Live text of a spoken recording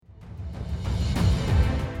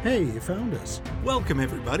Hey, you found us. Welcome,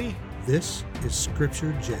 everybody. This is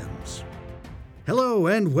Scripture Gems. Hello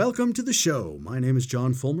and welcome to the show. My name is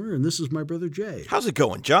John Fulmer and this is my brother Jay. How's it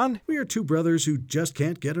going, John? We are two brothers who just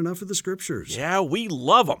can't get enough of the Scriptures. Yeah, we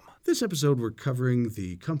love them. This episode we're covering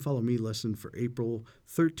the Come Follow Me lesson for April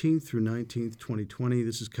 13th through 19th, 2020.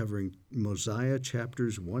 This is covering Mosiah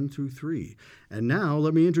chapters 1 through 3. And now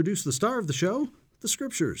let me introduce the star of the show, the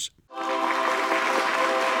Scriptures.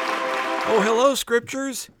 Oh, hello,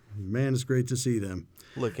 Scriptures. Man, it's great to see them.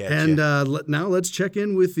 Look at and you. Now let's check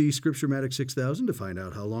in with the Scripturematic 6000 to find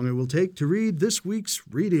out how long it will take to read this week's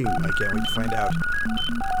reading. I can't wait to find out.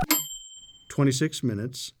 26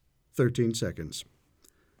 minutes, 13 seconds.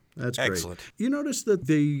 That's great. Excellent. You notice that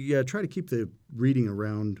they try to keep the reading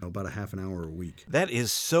around about a half an hour a week. That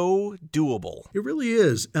is so doable. It really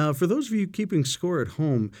is. For those of you keeping score at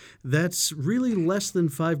home, that's really less than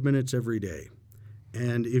 5 minutes every day.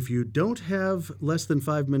 And if you don't have less than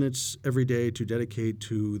 5 minutes every day to dedicate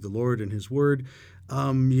to the Lord and His Word,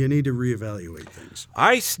 you need to reevaluate things.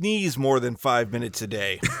 I sneeze more than 5 minutes a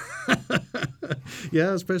day.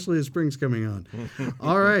 Yeah, especially as spring's coming on.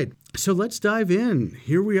 All right, so let's dive in.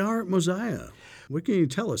 Here we are at Mosiah. What can you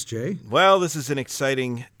tell us, Jay? Well, this is an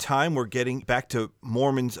exciting time. We're getting back to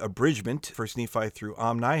Mormon's abridgment. First Nephi through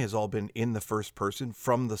Omni has all been in the first person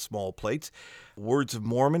from the small plates. Words of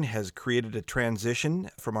Mormon has created a transition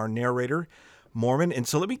from our narrator, Mormon. And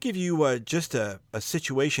so let me give you just a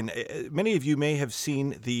situation. Many of you may have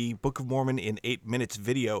seen the Book of Mormon in 8 minutes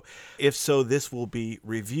video. If so, this will be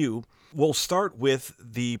review. We'll start with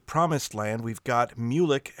the Promised Land. We've got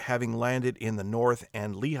Mulek having landed in the north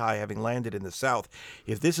and Lehi having landed in the south.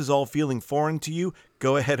 If this is all feeling foreign to you,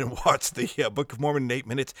 go ahead and watch the Book of Mormon in 8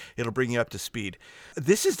 minutes. It'll bring you up to speed.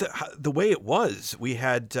 This is the way it was. We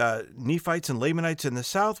had Nephites and Lamanites in the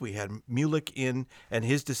south. We had Mulek and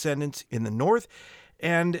his descendants in the north.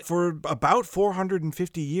 And for about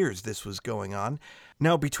 450 years, this was going on.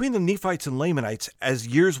 Now, between the Nephites and Lamanites, as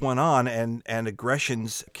years went on and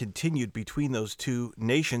aggressions continued between those two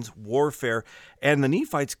nations, warfare, and the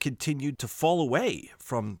Nephites continued to fall away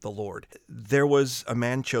from the Lord, there was a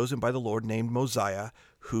man chosen by the Lord named Mosiah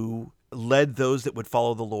who led those that would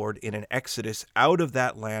follow the Lord in an exodus out of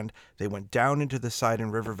that land. They went down into the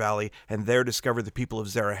Sidon River Valley and there discovered the people of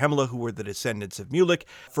Zarahemla, who were the descendants of Mulek.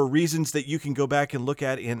 For reasons that you can go back and look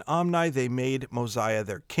at in Omni, they made Mosiah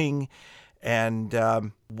their king.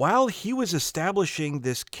 And while he was establishing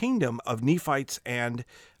this kingdom of Nephites and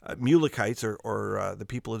Mulekites, or the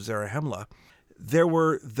people of Zarahemla, there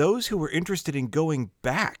were those who were interested in going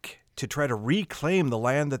back to try to reclaim the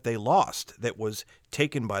land that they lost that was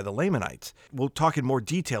taken by the Lamanites. We'll talk in more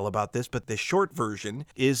detail about this, but the short version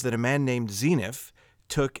is that a man named Zeniff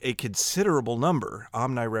took a considerable number,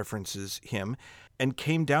 Omni references him, and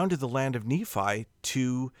came down to the land of Nephi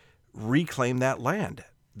to reclaim that land.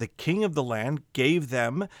 The king of the land gave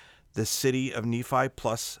them the city of Nephi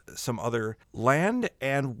plus some other land.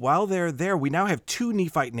 And while they're there, we now have two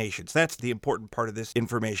Nephite nations. That's the important part of this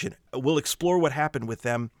information. We'll explore what happened with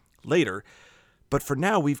them later. But for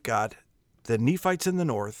now, we've got the Nephites in the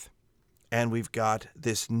north, and we've got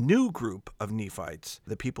this new group of Nephites,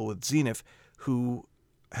 the people with Zeniff, who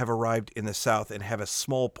have arrived in the south and have a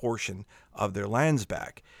small portion of their lands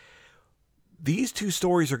back. These two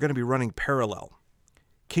stories are going to be running parallel.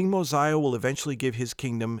 King Mosiah will eventually give his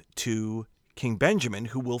kingdom to King Benjamin,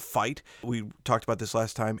 who will fight. We talked about this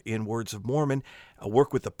last time in Words of Mormon,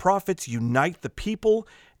 work with the prophets, unite the people,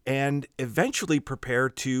 and eventually prepare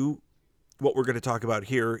to, what we're going to talk about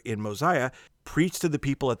here in Mosiah, preach to the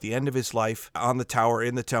people at the end of his life on the tower,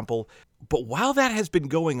 in the temple. But while that has been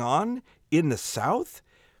going on in the south,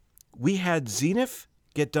 we had Zeniff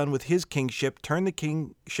get done with his kingship, turn the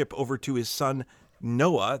kingship over to his son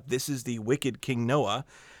Noah. This is the wicked King Noah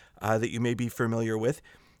that you may be familiar with.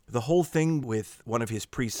 The whole thing with one of his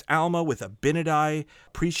priests, Alma, with Abinadi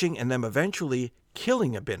preaching and them eventually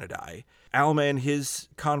killing Abinadi. Alma and his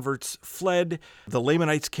converts fled. The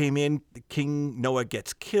Lamanites came in. King Noah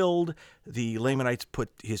gets killed. The Lamanites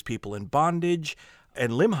put his people in bondage.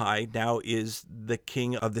 And Limhi now is the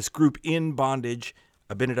king of this group in bondage.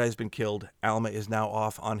 Abinadi has been killed. Alma is now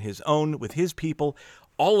off on his own with his people.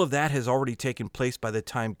 All of that has already taken place by the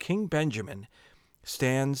time King Benjamin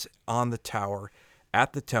stands on the tower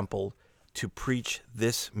at the temple to preach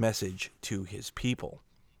this message to his people.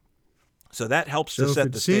 So that helps to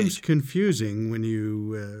set the stage. It seems confusing when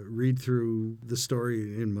you read through the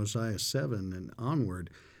story in Mosiah 7 and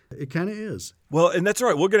onward. It kind of is. Well, and that's all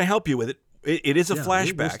right. We're going to help you with it. It is a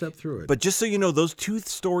flashback. We'll step through it. But just so you know, those two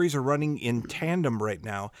stories are running in tandem right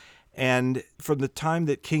now. And from the time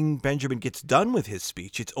that King Benjamin gets done with his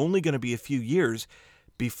speech, it's only going to be a few years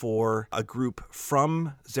before a group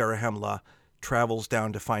from Zarahemla travels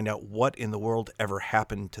down to find out what in the world ever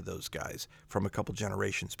happened to those guys from a couple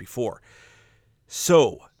generations before.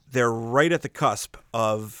 So they're right at the cusp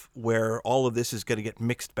of where all of this is going to get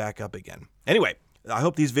mixed back up again. Anyway, I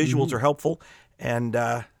hope these visuals are helpful, and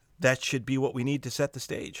that should be what we need to set the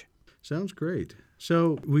stage. Sounds great.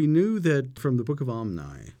 So we knew that from the book of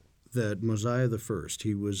Omni that Mosiah the First,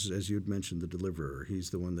 he was, as you had mentioned, the deliverer.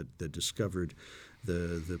 He's the one that discovered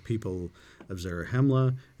the people of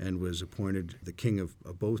Zarahemla and was appointed the king of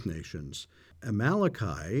both nations.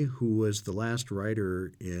 Amaleki, who was the last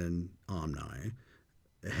writer in Omni,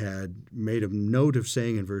 had made a note of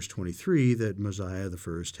saying in verse 23 that Mosiah the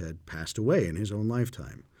First had passed away in his own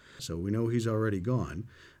lifetime. So we know he's already gone.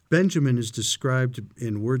 Benjamin is described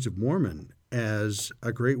in Words of Mormon as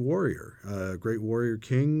a great warrior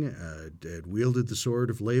king, had wielded the sword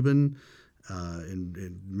of Laban,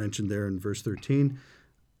 and mentioned there in verse 13.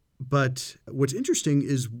 But what's interesting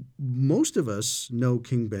is most of us know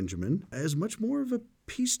King Benjamin as much more of a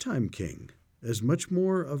peacetime king, as much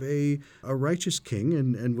more of a righteous king.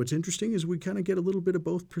 And what's interesting is we kind of get a little bit of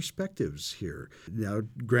both perspectives here. Now,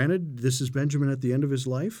 granted, this is Benjamin at the end of his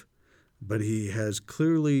life, but he has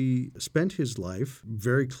clearly spent his life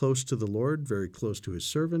very close to the Lord, very close to his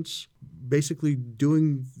servants, basically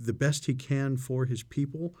doing the best he can for his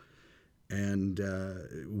people. And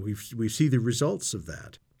we see the results of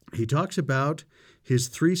that. He talks about his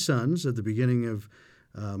three sons at the beginning of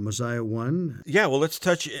Mosiah 1. Yeah, well, let's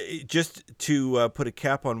touch, just to put a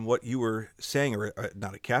cap on what you were saying, or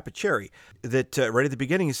not a cap, a cherry, that right at the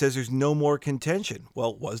beginning he says there's no more contention.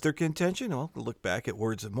 Well, was there contention? Well, look back at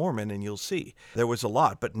Words of Mormon and you'll see. There was a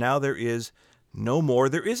lot, but now there is no more.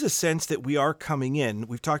 There is a sense that we are coming in.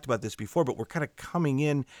 We've talked about this before, but we're kind of coming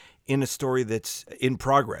in a story that's in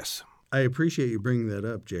progress. I appreciate you bringing that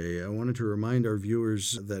up, Jay. I wanted to remind our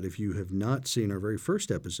viewers that if you have not seen our very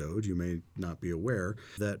first episode, you may not be aware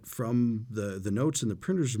that from the notes in the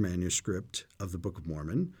printer's manuscript of the Book of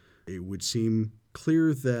Mormon, it would seem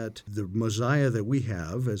clear that the Mosiah that we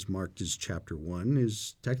have, as marked as chapter 1,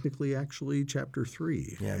 is technically actually chapter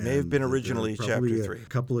 3. Yeah, it may have been originally chapter 3. A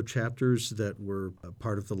couple of chapters that were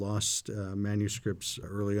part of the lost manuscripts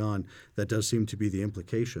early on. That does seem to be the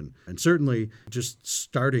implication. And certainly, just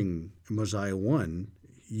starting Mosiah 1,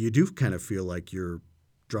 you do kind of feel like you're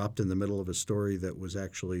dropped in the middle of a story that was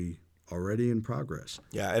actually already in progress.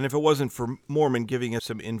 Yeah, and if it wasn't for Mormon giving us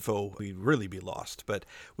some info, we'd really be lost. But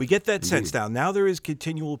we get that sense now. Now there is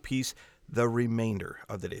continual peace the remainder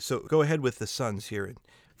of the day. So go ahead with the sons here.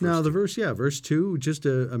 Verse 2, just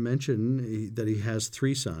a mention that he has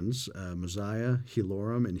three sons, Mosiah,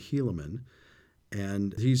 Helorum, and Helaman.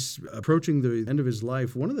 And he's approaching the end of his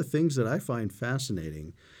life. One of the things that I find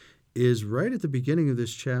fascinating is right at the beginning of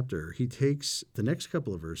this chapter, he takes the next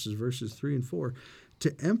couple of verses 3 and 4,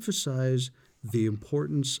 to emphasize the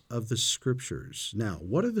importance of the Scriptures. Now,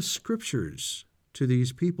 what are the Scriptures to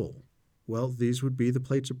these people? Well, these would be the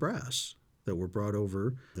plates of brass that were brought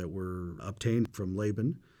over, that were obtained from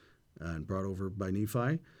Laban and brought over by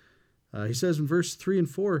Nephi. He says in verse 3 and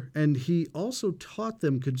 4, and he also taught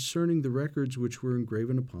them concerning the records which were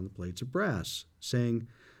engraven upon the plates of brass, saying,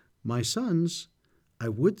 My sons, I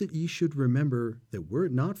would that ye should remember that were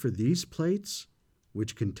it not for these plates,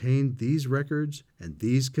 which contained these records and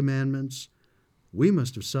these commandments, we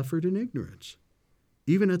must have suffered in ignorance,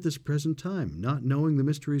 even at this present time, not knowing the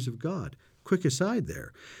mysteries of God. Quick aside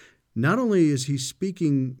there. Not only is he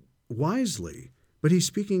speaking wisely, but he's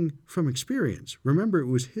speaking from experience. Remember, it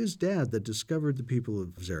was his dad that discovered the people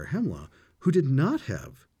of Zarahemla, who did not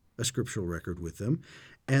have a scriptural record with them,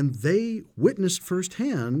 and they witnessed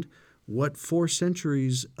firsthand what 4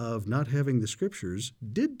 centuries of not having the scriptures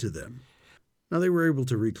did to them. Now, they were able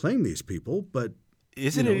to reclaim these people, but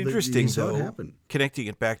isn't it interesting, though, connecting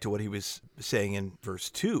it back to what he was saying in verse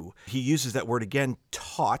 2, he uses that word again,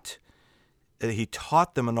 taught. He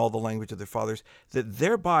taught them in all the language of their fathers, that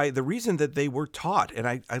thereby, the reason that they were taught, and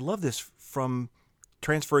I love this from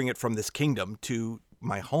transferring it from this kingdom to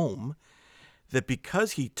my home, that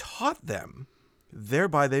because he taught them,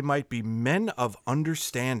 thereby they might be men of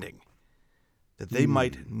understanding, that they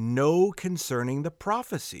might know concerning the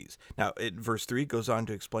prophecies. Now, verse 3 goes on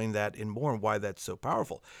to explain that in more and why that's so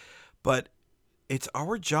powerful. But it's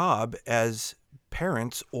our job as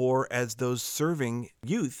parents or as those serving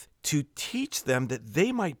youth to teach them that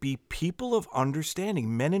they might be people of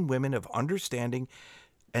understanding, men and women of understanding,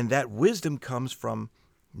 and that wisdom comes from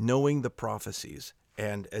knowing the prophecies.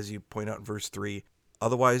 And as you point out in verse 3,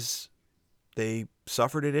 otherwise they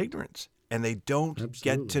suffered in ignorance. and they don't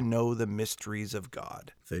get Absolutely. to know the mysteries of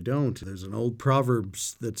God. They don't. There's an old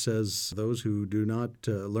Proverbs that says those who do not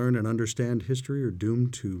learn and understand history are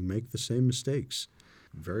doomed to make the same mistakes.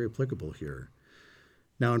 Very applicable here.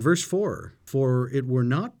 Now in verse 4, for it were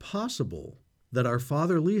not possible that our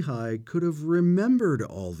father Lehi could have remembered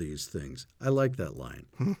all these things. I like that line.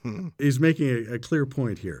 He's making a clear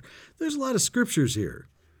point here. There's a lot of scriptures here.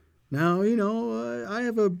 Now, I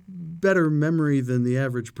have a better memory than the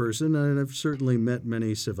average person, and I've certainly met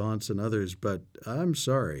many savants and others, but I'm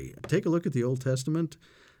sorry. Take a look at the Old Testament.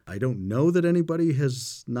 I don't know that anybody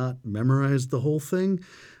has not memorized the whole thing,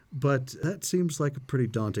 but that seems like a pretty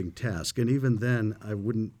daunting task. And even then, I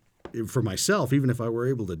wouldn't, for myself, even if I were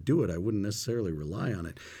able to do it, I wouldn't necessarily rely on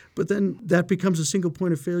it. But then that becomes a single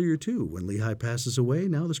point of failure too. When Lehi passes away,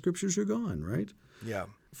 now the scriptures are gone, right? Yeah.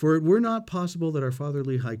 For it were not possible that our father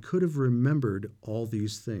Lehi could have remembered all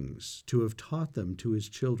these things, to have taught them to his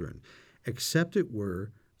children, except it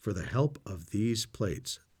were for the help of these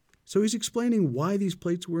plates. So he's explaining why these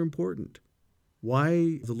plates were important,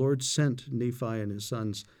 why the Lord sent Nephi and his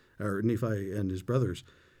sons, or Nephi and his brothers,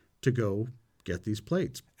 to go get these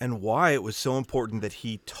plates. And why it was so important that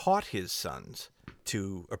he taught his sons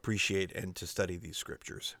to appreciate and to study these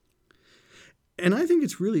scriptures. And I think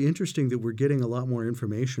it's really interesting that we're getting a lot more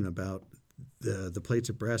information about the plates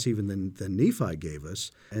of brass even than Nephi gave us.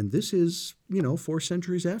 And this is, 4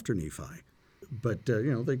 centuries after Nephi. But,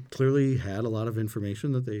 they clearly had a lot of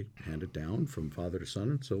information that they handed down from father to son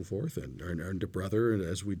and so forth, and to brother, and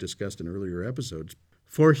as we discussed in earlier episodes.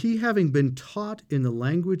 For he having been taught in the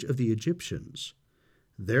language of the Egyptians,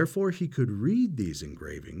 therefore he could read these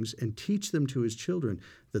engravings and teach them to his children,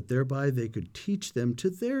 that thereby they could teach them to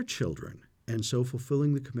their children, and so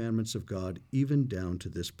fulfilling the commandments of God even down to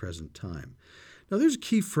this present time. Now there's a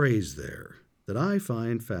key phrase there that I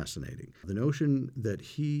find fascinating. The notion that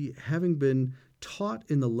he, having been taught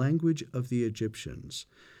in the language of the Egyptians.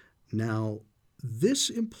 Now, this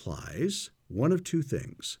implies one of two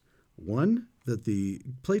things. One, that the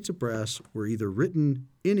plates of brass were either written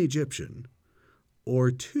in Egyptian,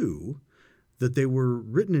 or two, that they were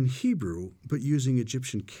written in Hebrew but using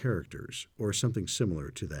Egyptian characters, or something similar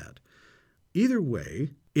to that. Either way,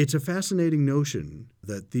 it's a fascinating notion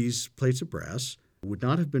that these plates of brass would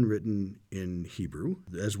not have been written in Hebrew,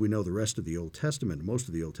 as we know the rest of the Old Testament, most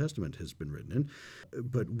of the Old Testament has been written in,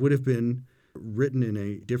 but would have been written in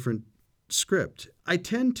a different script. I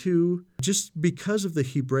tend to, just because of the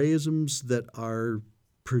Hebraisms that are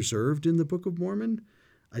preserved in the Book of Mormon,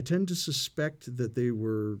 I tend to suspect that they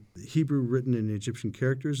were Hebrew written in Egyptian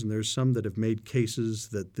characters, and there's some that have made cases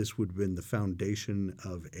that this would have been the foundation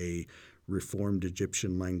of a Reformed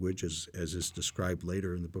Egyptian language, as is described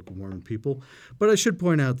later in the Book of Mormon people. But I should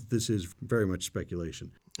point out that this is very much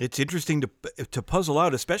speculation. It's interesting to puzzle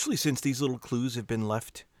out, especially since these little clues have been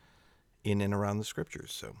left in and around the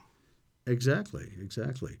scriptures. So, Exactly.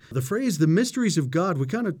 The phrase, the mysteries of God, we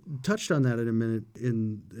kind of touched on that in a minute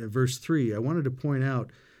in verse 3. I wanted to point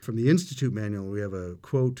out from the Institute Manual, we have a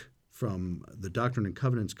quote from the Doctrine and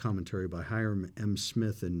Covenants commentary by Hiram M.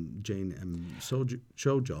 Smith and Jane M.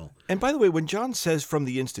 Shojal. And by the way, when John says from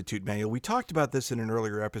the Institute Manual, we talked about this in an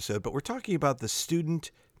earlier episode, but we're talking about the Student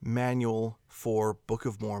Manual for Book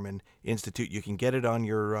of Mormon Institute. You can get it on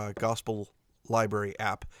your Gospel Library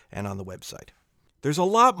app and on the website. There's a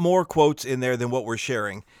lot more quotes in there than what we're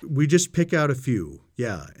sharing. We just pick out a few,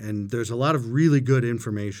 yeah, and there's a lot of really good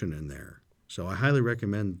information in there. So I highly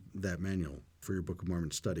recommend that manual for your Book of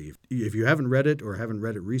Mormon study. If you haven't read it or haven't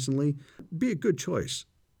read it recently, be a good choice.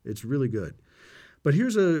 It's really good. But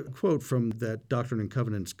here's a quote from that Doctrine and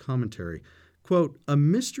Covenants commentary. Quote, "A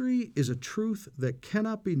mystery is a truth that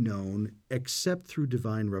cannot be known except through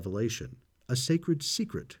divine revelation, a sacred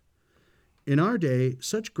secret. In our day,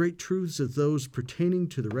 such great truths as those pertaining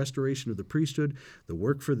to the restoration of the priesthood, the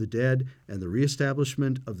work for the dead, and the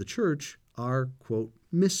reestablishment of the church are, quote,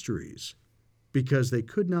 mysteries, because they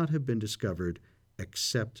could not have been discovered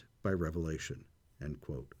except by revelation," end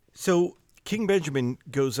quote. So King Benjamin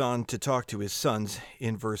goes on to talk to his sons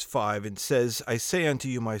in verse 5 and says, "I say unto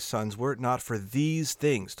you, my sons, were it not for these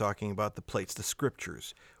things," talking about the plates, the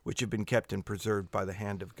scriptures, which have been kept and preserved by the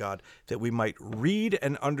hand of God, "that we might read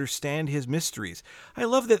and understand his mysteries." I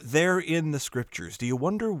love that they're in the scriptures. Do you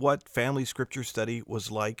wonder what family scripture study was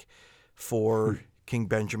like for King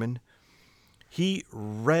Benjamin? He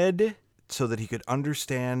read so that he could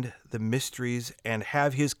understand the mysteries and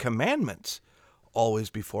have his commandments always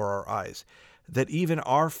before our eyes, that even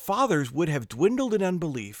our fathers would have dwindled in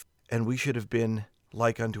unbelief, and we should have been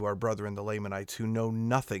like unto our brethren the Lamanites, who know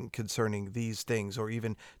nothing concerning these things, or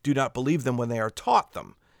even do not believe them when they are taught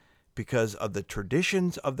them, because of the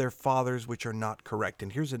traditions of their fathers, which are not correct.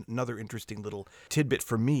 And here's another interesting little tidbit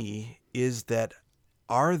for me, is that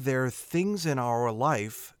are there things in our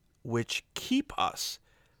life which keep us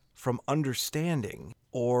from understanding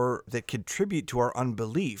or that contribute to our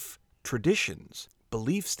unbelief, traditions,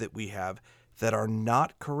 beliefs that we have that are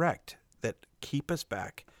not correct, that keep us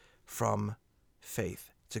back from faith?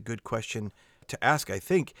 It's a good question to ask, I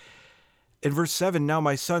think. In verse 7, now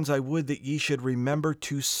my sons, I would that ye should remember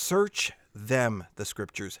to search them, the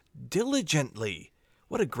scriptures, diligently.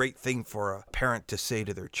 What a great thing for a parent to say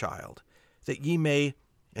to their child, that ye may,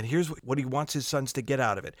 and here's what he wants his sons to get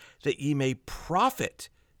out of it, that ye may profit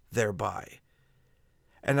thereby.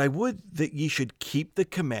 And I would that ye should keep the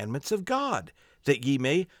commandments of God, that ye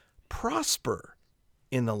may prosper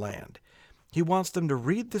in the land. He wants them to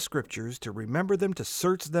read the scriptures, to remember them, to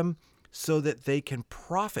search them, so that they can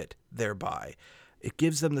profit thereby. It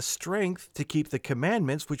gives them the strength to keep the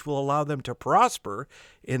commandments, which will allow them to prosper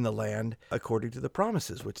in the land according to the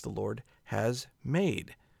promises which the Lord has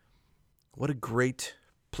made. What a great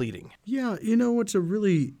pleading. Yeah, you know, what's a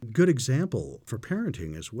really good example for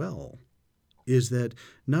parenting as well is that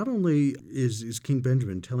not only is King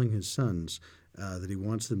Benjamin telling his sons that he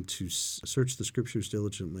wants them to search the scriptures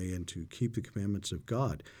diligently and to keep the commandments of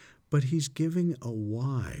God, but he's giving a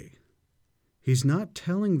why. He's not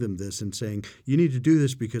telling them this and saying, you need to do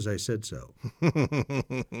this because I said so.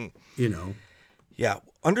 You know? Yeah,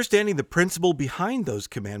 understanding the principle behind those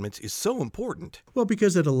commandments is so important. Well,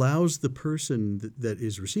 because it allows the person that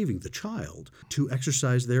is receiving, the child, to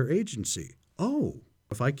exercise their agency. Oh,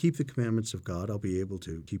 if I keep the commandments of God, I'll be able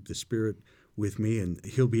to keep the Spirit with me, and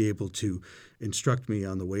he'll be able to instruct me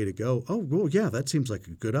on the way to go. Oh, well, yeah, that seems like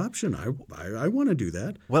a good option. I want to do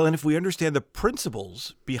that. Well, and if we understand the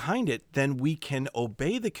principles behind it, then we can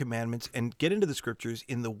obey the commandments and get into the scriptures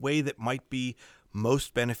in the way that might be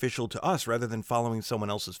most beneficial to us rather than following someone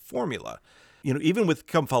else's formula. You know, even with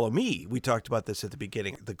Come Follow Me, we talked about this at the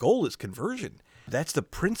beginning. The goal is conversion. That's the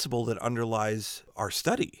principle that underlies our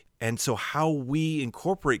study. And so how we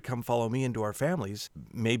incorporate Come Follow Me into our families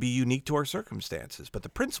may be unique to our circumstances, but the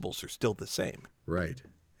principles are still the same. Right.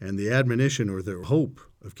 And the admonition or the hope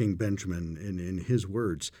of King Benjamin in his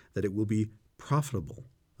words, that it will be profitable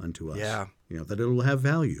unto us. Yeah. You know, that it will have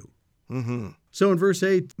value. Mm-hmm. So in verse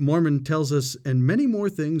 8, Mormon tells us, and many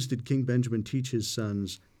more things did King Benjamin teach his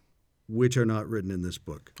sons, which are not written in this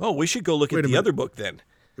book. Oh, we should go look at the other book then.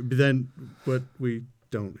 But we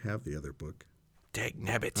don't have the other book.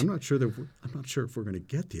 Dagnabbit. I'm not sure if we're going to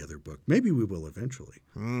get the other book. Maybe we will eventually,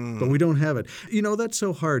 but we don't have it. You know, that's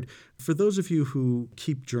so hard. For those of you who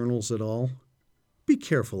keep journals at all, be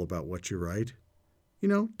careful about what you write. You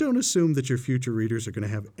know, don't assume that your future readers are going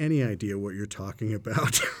to have any idea what you're talking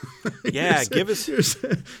about. Yeah,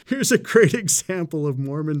 Here's a great example of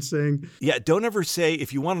Mormon saying, yeah, don't ever say,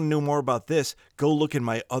 if you want to know more about this, go look in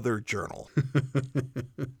my other journal.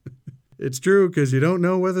 It's true, because you don't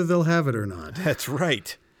know whether they'll have it or not. That's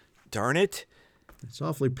right. Darn it. It's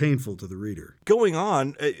awfully painful to the reader. Going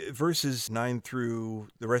on, verses 9 through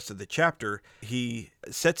the rest of the chapter, he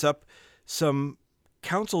sets up some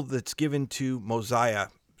counsel that's given to Mosiah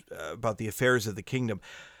about the affairs of the kingdom.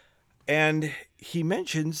 And he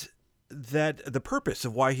mentions that the purpose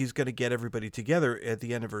of why he's going to get everybody together at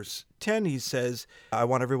the end of verse 10, he says, I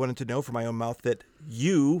want everyone to know from my own mouth that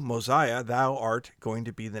you, Mosiah, thou art going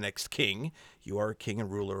to be the next king. You are a king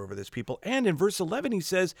and ruler over this people. And in verse 11, he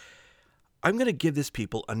says, I'm going to give this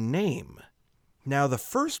people a name. Now, the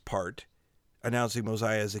first part, announcing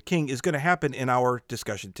Mosiah as a king, is going to happen in our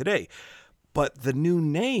discussion today. But the new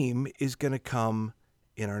name is going to come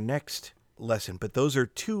in our next lesson. But those are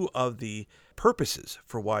two of the purposes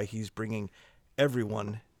for why he's bringing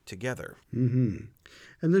everyone together. Mm-hmm.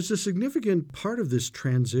 And there's a significant part of this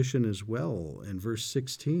transition as well in verse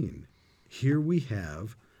 16. Here we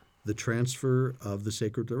have the transfer of the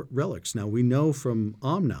sacred relics. Now, we know from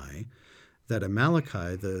Omni that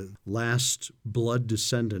Amaleki, the last blood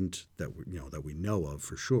descendant that we know of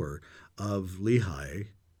for sure, of Lehi,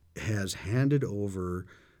 has handed over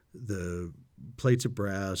the plates of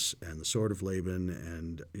brass and the sword of Laban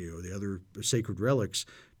and the other sacred relics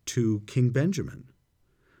to King Benjamin.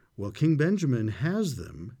 Well, King Benjamin has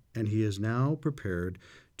them, and he is now prepared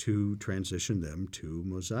to transition them to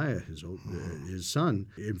Mosiah, his son.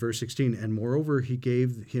 In verse 16, and moreover, he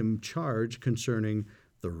gave him charge concerning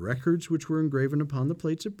the records which were engraven upon the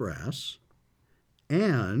plates of brass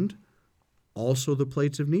and also the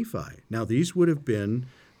plates of Nephi. Now, these would have been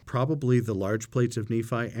probably the large plates of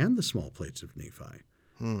Nephi and the small plates of Nephi,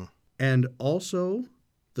 and also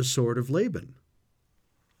the sword of Laban,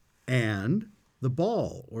 and The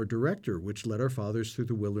ball, or director, which led our fathers through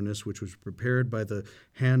the wilderness, which was prepared by the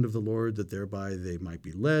hand of the Lord, that thereby they might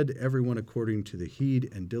be led, everyone according to the heed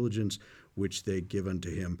and diligence which they give unto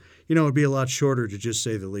him. You know, it'd be a lot shorter to just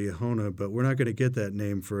say the Liahona, but we're not going to get that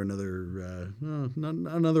name for another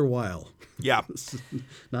while. Yeah.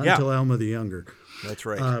 Not until Alma the Younger. That's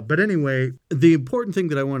right. But anyway, the important thing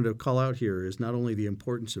that I wanted to call out here is not only the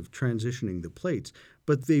importance of transitioning the plates,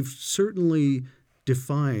 but they've certainly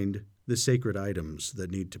defined the sacred items that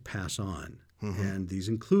need to pass on. Mm-hmm. And these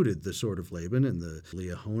included the Sword of Laban and the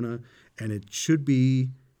Liahona, and it should be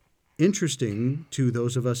interesting to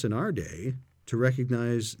those of us in our day to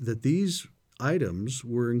recognize that these items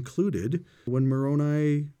were included when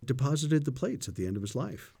Moroni deposited the plates at the end of his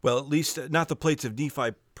life. Well, at least not the plates of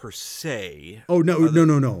Nephi per se. Oh,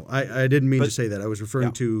 no. I didn't mean to say that. I was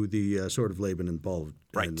referring to the Sword of Laban and Ball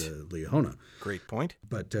and the Liahona. Great point.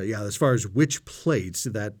 But as far as which plates,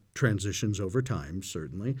 that transitions over time,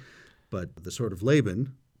 certainly. But the Sword of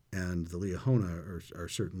Laban and the Liahona are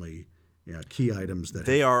certainly key items that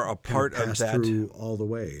they are a part of that through all the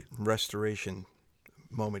way. Restoration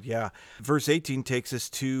moment, yeah. Verse 18 takes us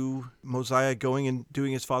to Mosiah going and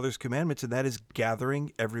doing his father's commandments, and that is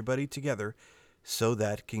gathering everybody together so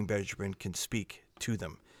that King Benjamin can speak to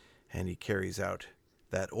them. And he carries out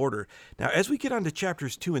that order. Now, as we get on to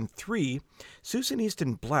chapters 2 and 3, Susan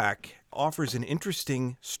Easton Black offers an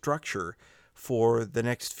interesting structure for the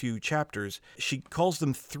next few chapters. She calls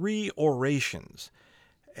them 3 orations.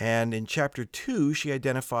 And in chapter 2, she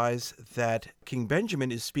identifies that King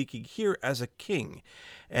Benjamin is speaking here as a king.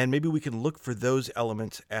 And maybe we can look for those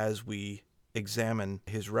elements as we examine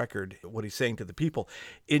his record, what he's saying to the people.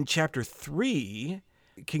 In chapter 3,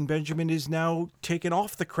 King Benjamin is now taken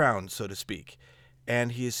off the crown, so to speak.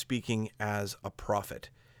 And he is speaking as a prophet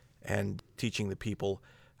and teaching the people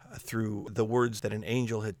through the words that an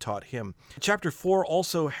angel had taught him. Chapter 4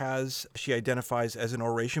 also she identifies as an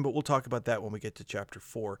oration, but we'll talk about that when we get to chapter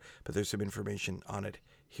 4. But there's some information on it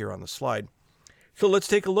here on the slide. So let's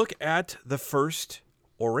take a look at the first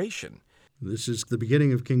oration. This is the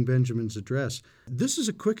beginning of King Benjamin's address. This is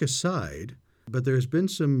a quick aside, but there's been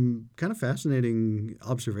some kind of fascinating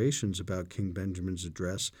observations about King Benjamin's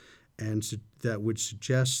address, and that would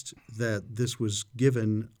suggest that this was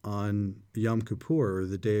given on Yom Kippur, or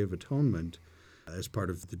the Day of Atonement, as part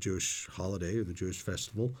of the Jewish holiday or the Jewish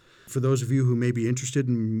festival. For those of you who may be interested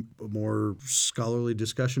in a more scholarly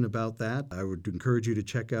discussion about that, I would encourage you to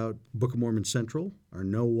check out Book of Mormon Central, our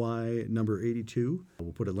Know Why number 82.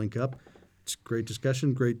 We'll put a link up. It's great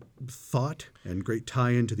discussion, great thought, and great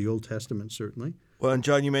tie-in to the Old Testament, certainly. Well, and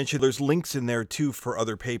John, you mentioned there's links in there, too, for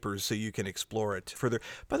other papers, so you can explore it further.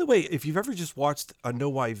 By the way, if you've ever just watched a Know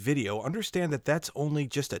Why video, understand that that's only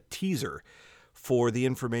just a teaser for the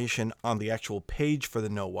information on the actual page for the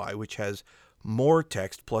Know Why, which has more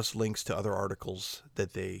text plus links to other articles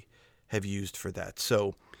that they have used for that.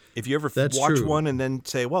 So if you ever watch one and then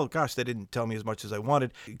say, well, gosh, they didn't tell me as much as I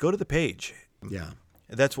wanted, go to the page. Yeah.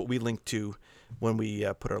 That's what we link to when we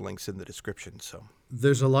put our links in the description. So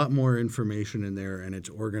there's a lot more information in there, and it's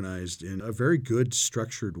organized in a very good,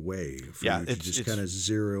 structured way for you to just kind of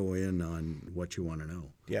zero in on what you want to know.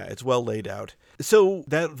 Yeah, it's well laid out. So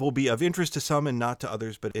that will be of interest to some and not to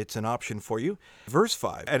others, but it's an option for you. Verse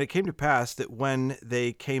 5, and it came to pass that when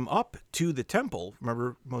they came up to the temple,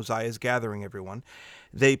 remember Mosiah is gathering everyone,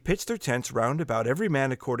 they pitched their tents round about every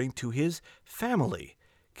man according to his family,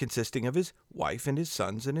 consisting of his wife and his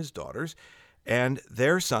sons and his daughters, and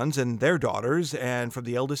their sons and their daughters, and from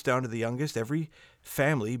the eldest down to the youngest, every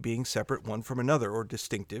family being separate one from another, or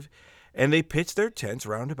distinctive. And they pitched their tents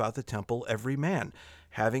round about the temple, every man,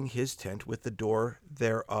 having his tent with the door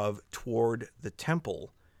thereof toward the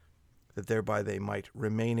temple, that thereby they might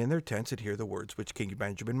remain in their tents and hear the words which King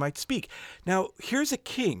Benjamin might speak. Now, here's a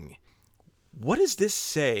king. What does this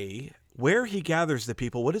say? Where he gathers the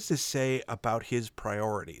people, what does this say about his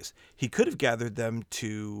priorities? He could have gathered them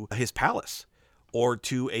to his palace, or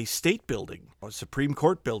to a state building, or a Supreme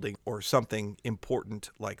Court building, or something important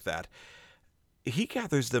like that. He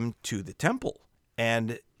gathers them to the temple.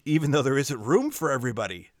 And even though there isn't room for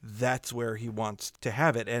everybody, that's where he wants to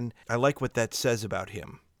have it. And I like what that says about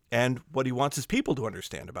him, and what he wants his people to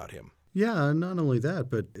understand about him. Yeah, not only that,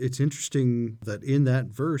 but it's interesting that in that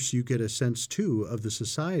verse you get a sense, too, of the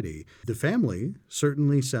society. The family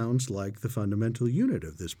certainly sounds like the fundamental unit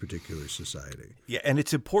of this particular society. Yeah, and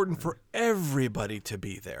it's important for everybody to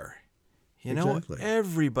be there. You know, exactly.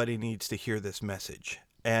 Everybody needs to hear this message.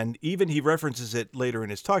 And even he references it later in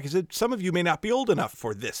his talk. He said, some of you may not be old enough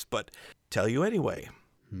for this, but tell you anyway.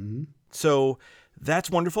 Mm-hmm. So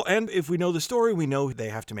That's wonderful. And if we know the story, we know they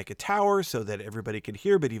have to make a tower so that everybody can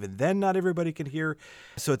hear, but even then, not everybody can hear.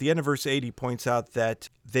 So at the end of verse 8, he points out that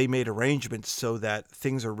they made arrangements so that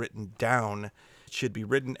things are written down, should be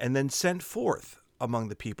written, and then sent forth among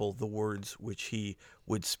the people the words which he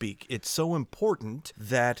would speak. It's so important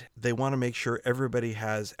that they want to make sure everybody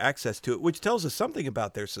has access to it, which tells us something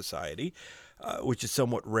about their society, which is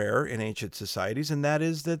somewhat rare in ancient societies, and that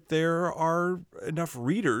is that there are enough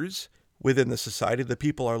readers within the society. The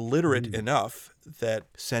people are literate enough that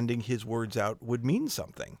sending his words out would mean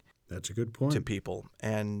something. That's a good point. To people.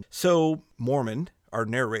 And so Mormon, our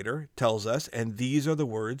narrator, tells us, and these are the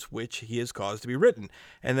words which he has caused to be written.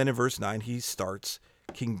 And then in verse 9, he starts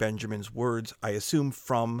King Benjamin's words, I assume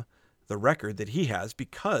from the record that he has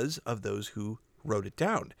because of those who wrote it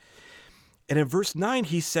down. And in verse 9,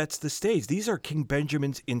 he sets the stage. These are King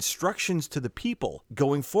Benjamin's instructions to the people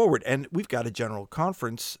going forward. And we've got a general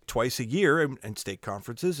conference twice a year and state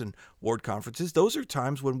conferences and ward conferences. Those are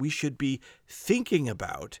times when we should be thinking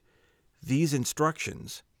about these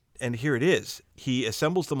instructions. And here it is. He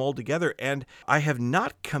assembles them all together. And I have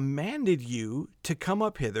not commanded you to come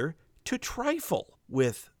up hither to trifle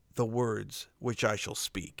with the words which I shall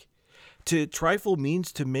speak. To trifle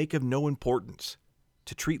means to make of no importance,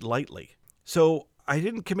 to treat lightly. So I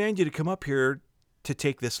didn't command you to come up here to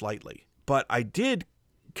take this lightly, but I did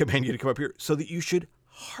command you to come up here so that you should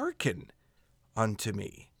hearken unto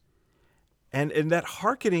me. And that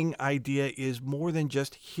hearkening idea is more than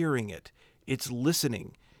just hearing it. It's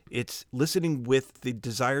listening. It's listening with the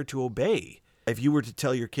desire to obey. If you were to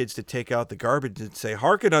tell your kids to take out the garbage and say,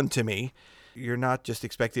 hearken unto me, you're not just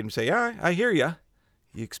expecting them to say, I hear you.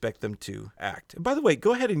 You expect them to act. And by the way,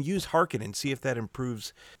 go ahead and use hearken and see if that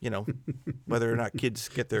improves, whether or not kids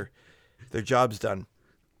get their jobs done.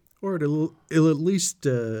 Or it'll at least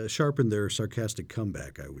sharpen their sarcastic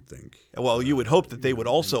comeback, I would think. Well, you would hope that they would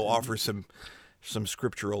also offer some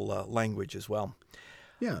scriptural language as well.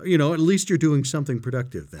 Yeah, at least you're doing something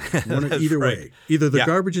productive then. Either right. way. Either the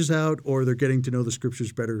garbage is out or they're getting to know the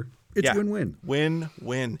scriptures better. It's win-win.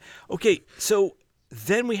 Win-win. Okay, so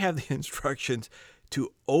then we have the instructions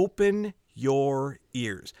to open your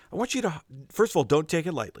ears. I want you to, first of all, don't take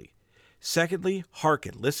it lightly. Secondly,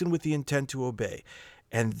 hearken. Listen with the intent to obey.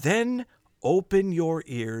 And then open your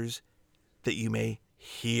ears that you may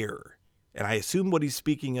hear. And I assume what he's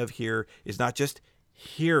speaking of here is not just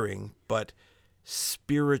hearing, but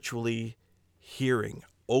spiritually hearing.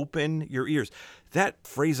 Open your ears. That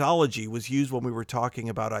phraseology was used when we were talking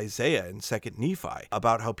about Isaiah in 2 Nephi,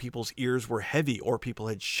 about how people's ears were heavy or people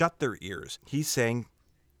had shut their ears. He's saying,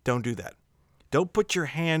 don't do that. Don't put your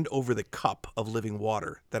hand over the cup of living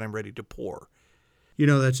water that I'm ready to pour.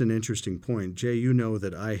 That's an interesting point. Jay, you know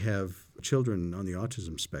that I have children on the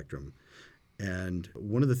autism spectrum. And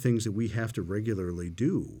one of the things that we have to regularly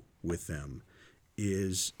do with them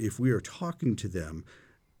is if we are talking to them,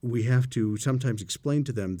 we have to sometimes explain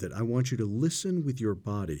to them that I want you to listen with your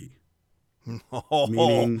body.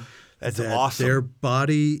 Meaning that's that awesome. Their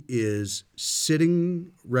body is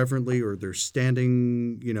sitting reverently or they're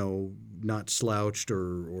standing, not slouched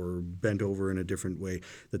or bent over in a different way,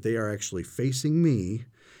 that they are actually facing me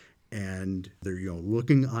and they're,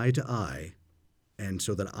 looking eye to eye, and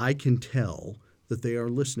so that I can tell that they are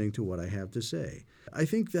listening to what I have to say. I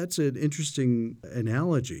think that's an interesting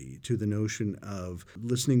analogy to the notion of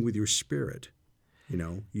listening with your spirit.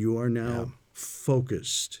 You are now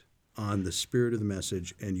focused on the spirit of the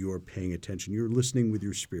message and you're paying attention. You're listening with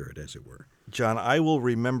your spirit, as it were. John, I will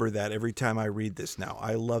remember that every time I read this now.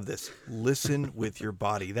 I love this. Listen with your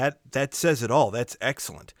body. That says it all. That's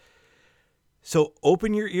excellent. So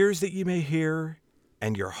open your ears that you may hear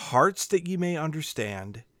and your hearts that you may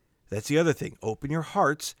understand. That's the other thing. Open your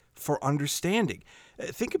hearts for understanding.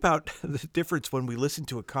 Think about the difference when we listen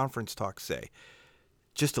to a conference talk, say,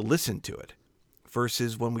 just to listen to it,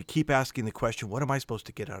 versus when we keep asking the question, what am I supposed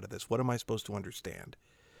to get out of this? What am I supposed to understand?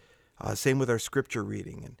 Same with our scripture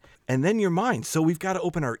reading. And then your mind. So we've got to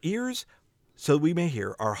open our ears so we may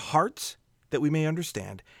hear, our hearts that we may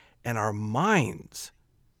understand, and our minds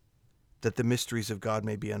that the mysteries of God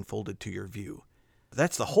may be unfolded to your view.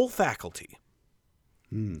 That's the whole faculty.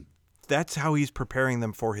 That's how he's preparing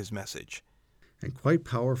them for his message. And quite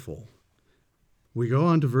powerful. We go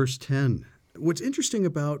on to verse 10. What's interesting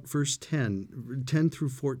about verse 10 through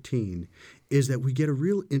 14, is that we get a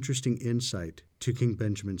real interesting insight to King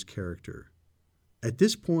Benjamin's character. At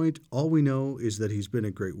this point, all we know is that he's been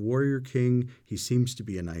a great warrior king. He seems to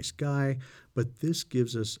be a nice guy, but this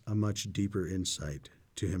gives us a much deeper insight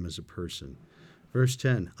to him as a person. Verse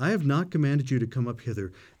 10, I have not commanded you to come up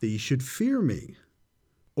hither that ye should fear me,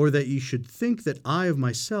 or that ye should think that I of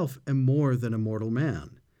myself am more than a mortal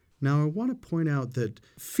man. Now, I want to point out that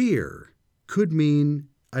fear could mean,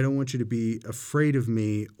 I don't want you to be afraid of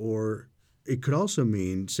me, or it could also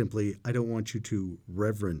mean simply, I don't want you to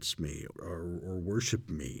reverence me or worship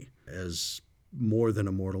me as more than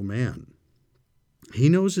a mortal man. He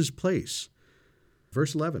knows his place.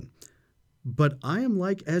 Verse 11, but I am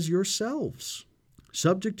like as yourselves,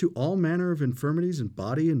 subject to all manner of infirmities in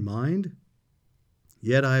body and mind.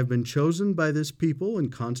 Yet I have been chosen by this people and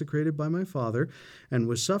consecrated by my Father, and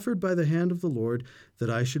was suffered by the hand of the Lord, that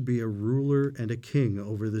I should be a ruler and a king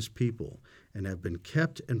over this people, and have been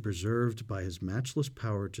kept and preserved by his matchless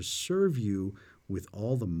power to serve you with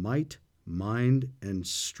all the might, mind, and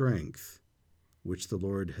strength which the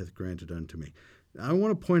Lord hath granted unto me. I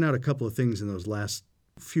want to point out a couple of things in those last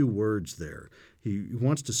few words there. He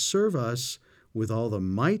wants to serve us with all the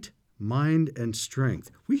might, mind, and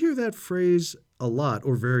strength. We hear that phrase a lot,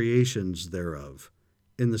 or variations thereof,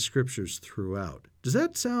 in the scriptures throughout. Does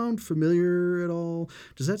that sound familiar at all?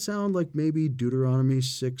 Does that sound like maybe Deuteronomy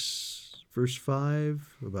 6, verse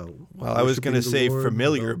 5? Well, I was going to say Lord,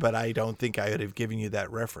 familiar, but I don't think I would have given you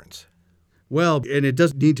that reference. Well, and it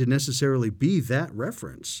doesn't need to necessarily be that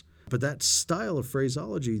reference, but that style of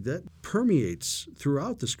phraseology that permeates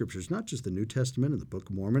throughout the scriptures, not just the New Testament and the Book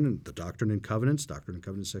of Mormon and the Doctrine and Covenants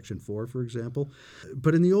section 4, for example,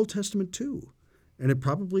 but in the Old Testament too. And it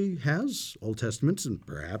probably has Old Testaments and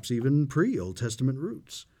perhaps even pre-Old Testament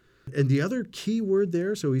roots. And the other key word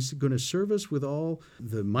there, so he's going to serve us with all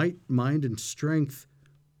the might, mind, and strength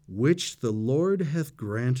which the Lord hath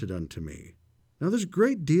granted unto me. Now there's a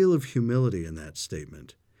great deal of humility in that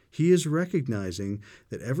statement. He is recognizing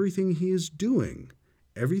that everything he is doing,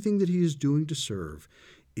 everything that he is doing to serve,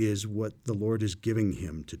 is what the Lord is giving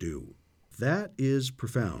him to do. That is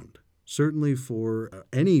profound, certainly for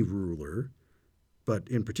any ruler, but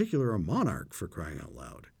in particular a monarch, for crying out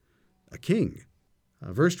loud, a king.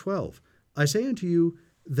 Verse 12, I say unto you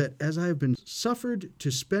that as I have been suffered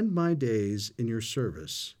to spend my days in your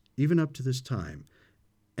service, even up to this time,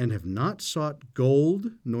 and have not sought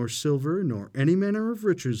gold, nor silver, nor any manner of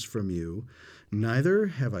riches from you, neither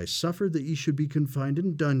have I suffered that ye should be confined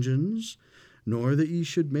in dungeons, nor that ye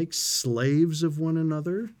should make slaves of one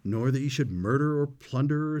another, nor that ye should murder or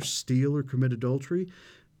plunder or steal or commit adultery.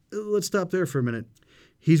 Let's stop there for a minute.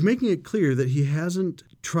 He's making it clear that he hasn't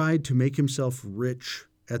tried to make himself rich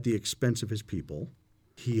at the expense of his people.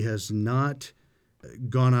 He has not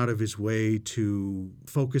gone out of his way to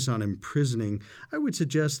focus on imprisoning. I would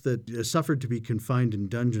suggest that suffered to be confined in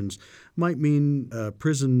dungeons might mean a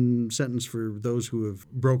prison sentence for those who have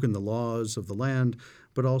broken the laws of the land,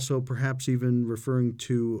 but also perhaps even referring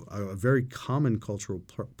to a very common cultural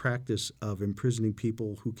practice of imprisoning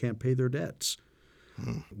people who can't pay their debts,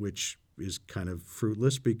 which is kind of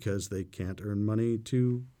fruitless because they can't earn money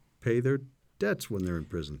to pay their debts when they're in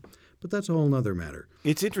prison. But that's a whole other matter.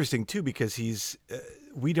 It's interesting, too, because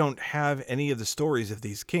we don't have any of the stories of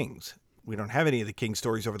these kings. We don't have any of the king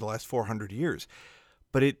stories over the last 400 years.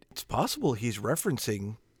 But it's possible he's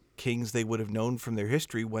referencing kings they would have known from their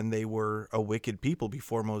history when they were a wicked people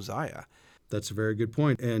before Mosiah. That's a very good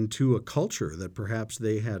point. And to a culture that perhaps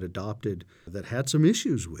they had adopted that had some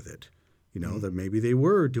issues with it. That maybe they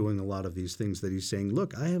were doing a lot of these things that he's saying,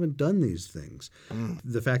 look, I haven't done these things.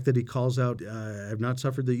 The fact that he calls out, I have not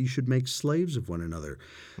suffered that you should make slaves of one another.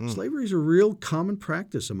 Slavery is a real common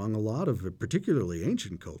practice among a lot of particularly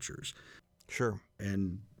ancient cultures. Sure.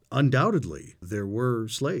 And undoubtedly there were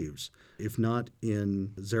slaves, if not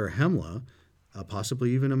in Zarahemla,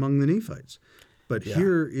 possibly even among the Nephites. But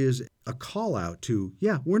here is a call out to,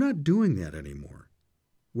 we're not doing that anymore.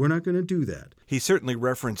 We're not going to do that. He's certainly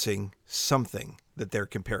referencing something that they're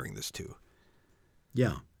comparing this to.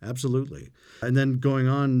 Yeah, absolutely. And then going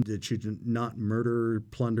on, that you should not murder,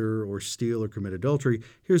 plunder, or steal, or commit adultery.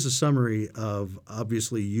 Here's a summary of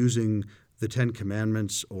obviously using the Ten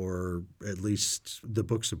Commandments, or at least the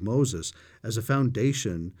books of Moses, as a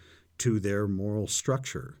foundation to their moral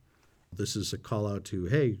structure. This is a call out to,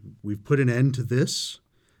 hey, we've put an end to this.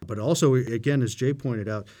 But also, again, as Jay pointed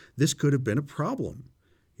out, this could have been a problem.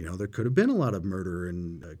 There could have been a lot of murder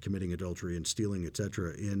and committing adultery and stealing,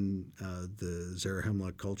 etc., in the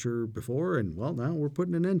Zarahemla culture before, and, now we're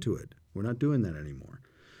putting an end to it. We're not doing that anymore.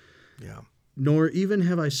 Yeah. Nor even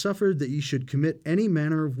have I suffered that ye should commit any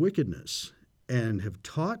manner of wickedness, and have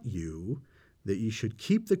taught you that ye should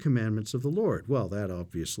keep the commandments of the Lord. Well, that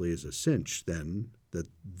obviously is a cinch, then, that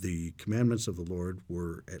the commandments of the Lord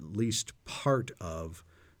were at least part of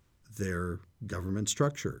their government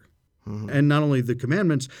structure. And not only the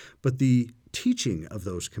commandments, but the teaching of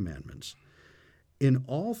those commandments. In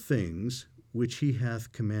all things, which he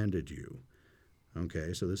hath commanded you.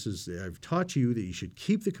 Okay, so this is, I've taught you that you should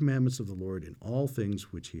keep the commandments of the Lord in all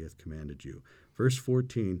things which he hath commanded you. Verse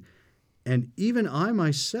 14, and even I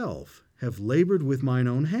myself have labored with mine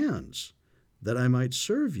own hands, that I might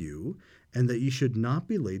serve you, and that ye should not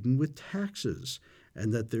be laden with taxes,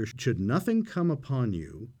 and that there should nothing come upon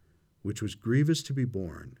you which was grievous to be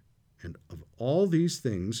borne. And of all these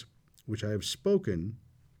things which I have spoken,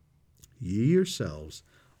 ye yourselves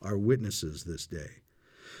are witnesses this day.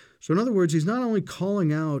 So in other words, he's not only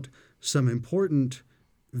calling out some important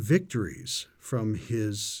victories from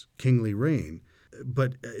his kingly reign,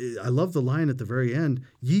 but I love the line at the very end,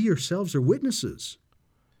 ye yourselves are witnesses.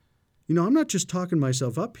 You know, I'm not just talking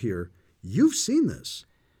myself up here. You've seen this.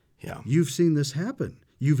 Yeah. You've seen this happen.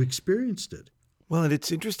 You've experienced it. Well, and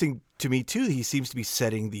it's interesting to me, too, he seems to be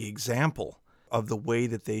setting the example of the way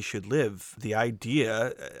that they should live. The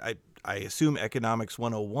idea, I assume Economics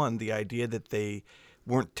 101, the idea that they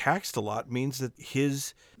weren't taxed a lot means that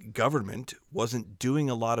his government wasn't doing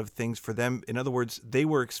a lot of things for them. In other words, they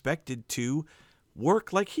were expected to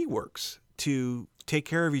work like he works, to take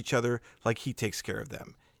care of each other like he takes care of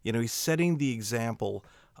them. You know, he's setting the example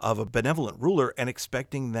of a benevolent ruler and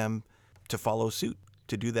expecting them to follow suit,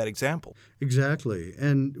 to do that example. Exactly.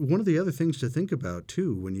 And one of the other things to think about,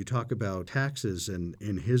 too, when you talk about taxes and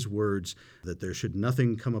in his words that there should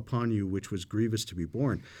nothing come upon you which was grievous to be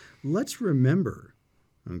borne, let's remember,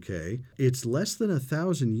 okay, it's less than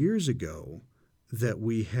 1,000 years ago that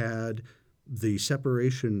we had the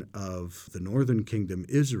separation of the northern kingdom,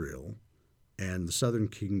 Israel, and the southern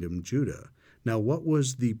kingdom, Judah. Now, what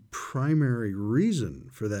was the primary reason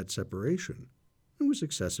for that separation? It was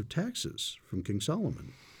excessive taxes from King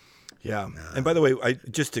Solomon. Yeah. And by the way,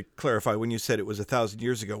 just to clarify, when you said it was 1,000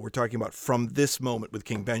 years ago, we're talking about from this moment with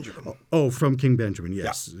King Benjamin. Oh, from King Benjamin,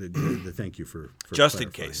 yes. Yeah. Thank you for just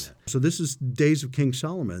in case. That. So this is days of King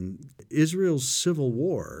Solomon. Israel's civil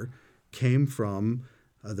war came from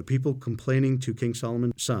the people complaining to King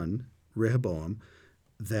Solomon's son, Rehoboam,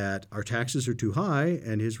 that our taxes are too high,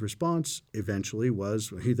 and his response eventually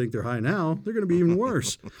was, well, you think they're high now? They're going to be even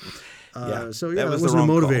worse. So it wasn't a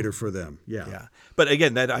motivator for them. Yeah. But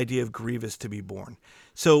again, that idea of grievous to be borne.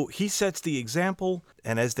 So he sets the example,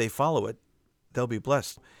 and as they follow it, they'll be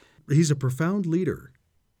blessed. He's a profound leader,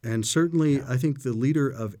 and certainly I think the leader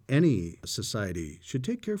of any society should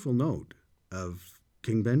take careful note of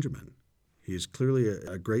King Benjamin. He's clearly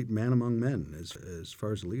a great man among men as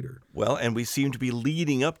far as a leader. Well, and we seem to be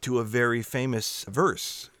leading up to a very famous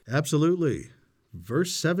verse. Absolutely.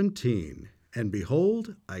 Verse 17, and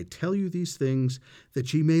behold, I tell you these things,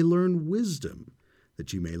 that ye may learn wisdom,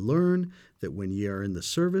 that ye may learn that when ye are in the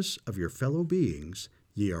service of your fellow beings,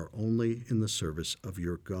 ye are only in the service of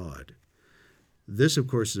your God. This, of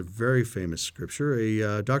course, is a very famous scripture,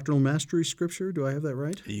 a doctrinal mastery scripture. Do I have that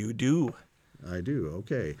right? You do. I do.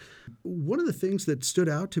 Okay. One of the things that stood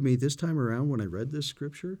out to me this time around when I read this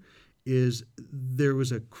scripture is there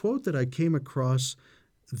was a quote that I came across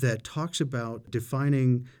that talks about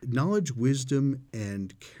defining knowledge, wisdom,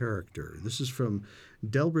 and character. This is from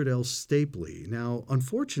Delbert L. Stapley. Now,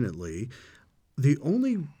 unfortunately, the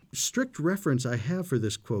only strict reference I have for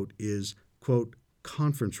this quote is, quote,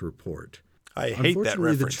 conference report. I hate that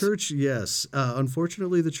reference.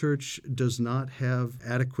 Unfortunately, the church does not have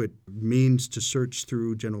adequate means to search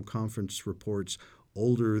through General Conference reports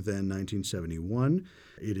older than 1971.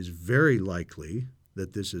 It is very likely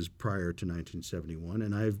that this is prior to 1971,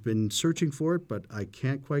 and I've been searching for it, but I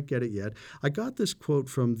can't quite get it yet. I got this quote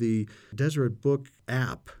from the Deseret Book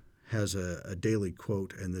app. Has a daily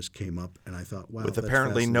quote, and this came up, and I thought, wow, with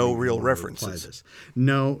apparently no real references.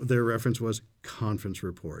 No, their reference was conference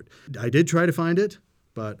report. I did try to find it,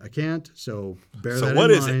 but I can't, so bear that in mind. So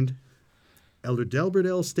what is it? Elder Delbert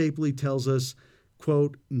L. Stapley tells us,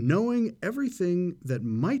 quote, knowing everything that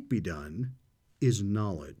might be done is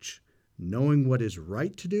knowledge. Knowing what is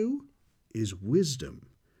right to do is wisdom.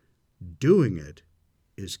 Doing it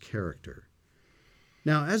is character.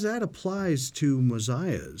 Now, as that applies to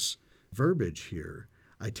Mosiah's verbiage here,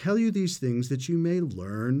 I tell you these things that you may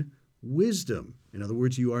learn wisdom. In other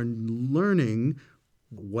words, you are learning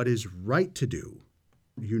what is right to do.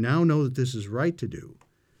 You now know that this is right to do.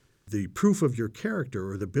 The proof of your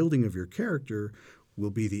character or the building of your character will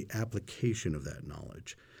be the application of that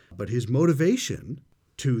knowledge. But his motivation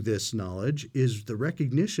to this knowledge is the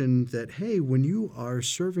recognition that, hey, when you are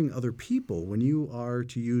serving other people, when you are,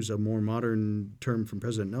 to use a more modern term from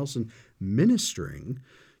President Nelson, ministering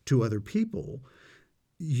to other people,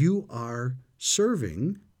 you are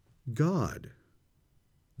serving God.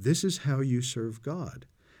 This is how you serve God.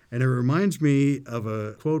 And it reminds me of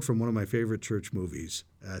a quote from one of my favorite church movies.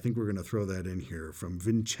 I think we're going to throw that in here from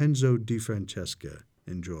Vincenzo Di Francesca.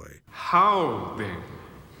 Enjoy. How, then,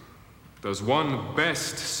 does one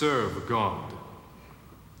best serve God?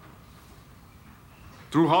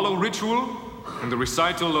 Through hollow ritual and the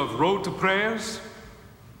recital of rote prayers?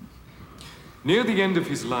 Near the end of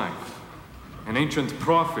his life, an ancient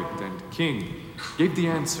prophet and king gave the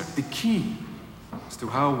answer, the key, as to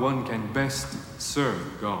how one can best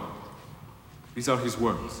serve God. These are his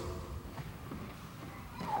words.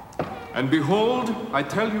 And behold, I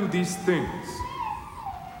tell you these things,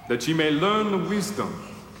 that ye may learn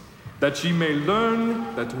wisdom, that ye may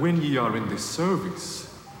learn that when ye are in the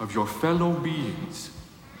service of your fellow beings,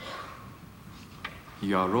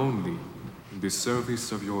 ye are only in the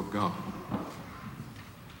service of your God.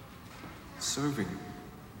 Serving,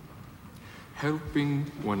 helping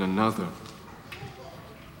one another.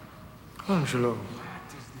 Angelo,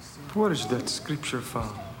 where is that scripture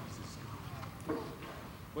found?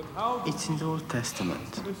 It's in the Old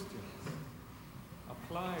Testament.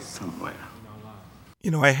 Somewhere. You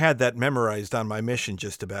know, I had that memorized on my mission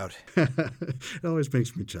just about. It always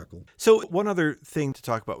makes me chuckle. So one other thing to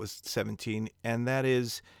talk about was 17, and that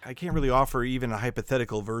is, I can't really offer even a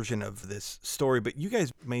hypothetical version of this story, but you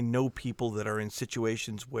guys may know people that are in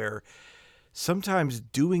situations where sometimes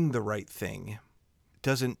doing the right thing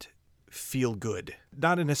doesn't feel good.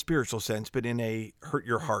 Not in a spiritual sense, but in a hurt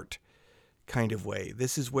your heart kind of way.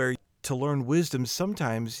 This is where, to learn wisdom,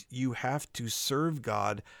 sometimes you have to serve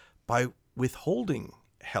God by withholding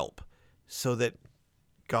help so that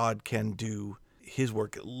God can do his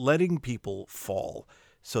work, letting people fall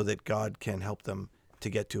so that God can help them to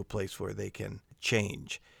get to a place where they can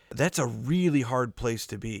change. That's a really hard place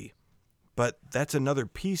to be, but that's another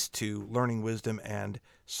piece to learning wisdom and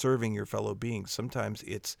serving your fellow beings. Sometimes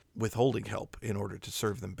it's withholding help in order to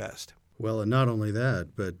serve them best. Well, and not only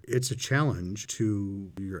that, but it's a challenge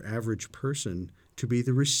to your average person to be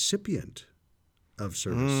the recipient of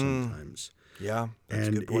service sometimes. Yeah, that's a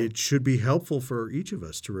and good point. it should be helpful for each of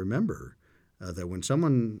us to remember that when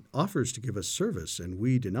someone offers to give us service and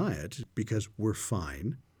we deny it because we're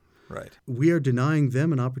fine, Right. we are denying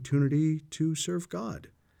them an opportunity to serve God.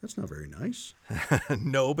 That's not very nice.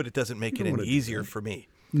 No, but it doesn't make it don't any wanna do easier that. for me.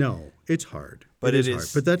 No, it's hard. But it it hard.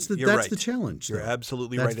 is. But that's the you're that's right. the challenge. You're though.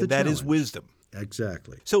 absolutely That's right, the and that is challenge. wisdom.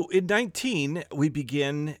 Exactly. So in 19, we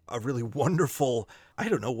begin a really wonderful, I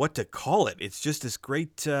don't know what to call it. It's just this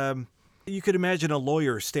great, you could imagine a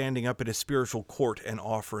lawyer standing up in a spiritual court and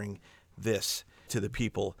offering this to the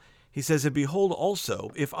people. He says, "And behold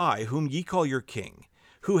also, if I, whom ye call your king,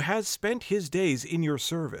 who has spent his days in your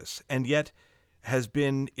service, and yet has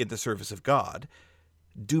been in the service of God,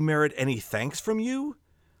 do merit any thanks from you?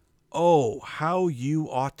 Oh, how you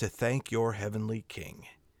ought to thank your heavenly King.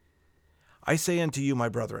 I say unto you, my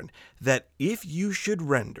brethren, that if you should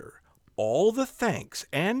render all the thanks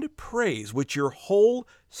and praise which your whole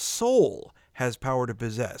soul has power to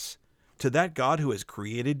possess, to that God who has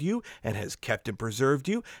created you, and has kept and preserved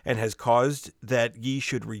you, and has caused that ye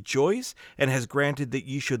should rejoice, and has granted that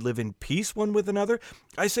ye should live in peace one with another,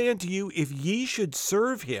 I say unto you, if ye should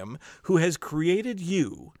serve him who has created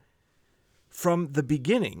you from the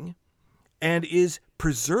beginning, and is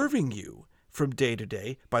preserving you from day to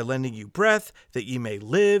day, by lending you breath, that ye may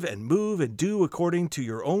live and move and do according to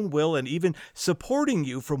your own will, and even supporting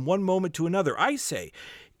you from one moment to another, I say,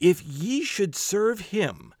 if ye should serve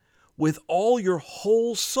him with all your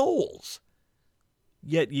whole souls,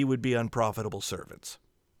 yet ye would be unprofitable servants."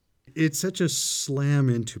 It's such a slam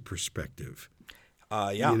into perspective.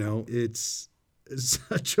 Yeah. You know, it's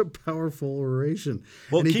such a powerful oration.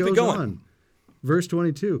 Well, and he keep it goes going. on. Verse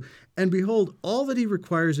 22, "And behold, all that he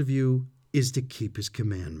requires of you is to keep his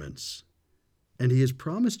commandments. And he has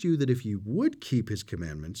promised you that if ye would keep his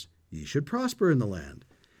commandments, ye should prosper in the land.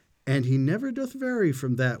 And he never doth vary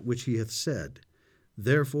from that which he hath said.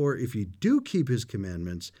 Therefore, if ye do keep his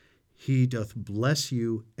commandments, he doth bless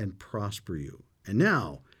you and prosper you. And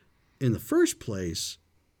now, in the first place,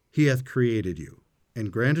 he hath created you,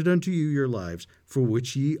 and granted unto you your lives, for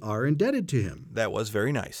which ye are indebted to him." That was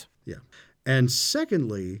very nice. Yeah. "And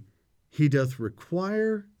secondly, he doth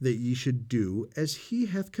require that ye should do as he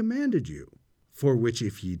hath commanded you, for which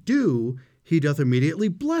if ye do, he doth immediately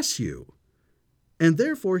bless you. And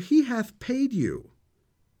therefore he hath paid you,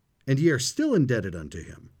 and ye are still indebted unto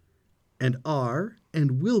him, and are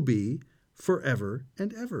and will be forever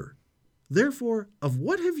and ever. Therefore, of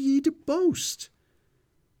what have ye to boast?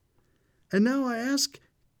 And now I ask,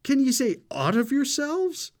 can ye say aught of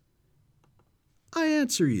yourselves? I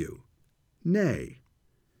answer you, nay.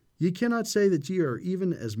 Ye cannot say that ye are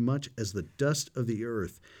even as much as the dust of the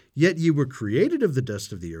earth. Yet ye were created of the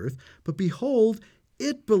dust of the earth, but behold,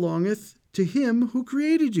 it belongeth to him who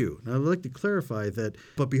created you. Now, I'd like to clarify that,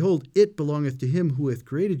 but behold, it belongeth to him who hath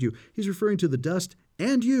created you. He's referring to the dust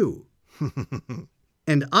and you.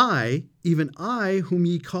 And I, even I, whom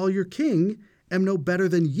ye call your king, am no better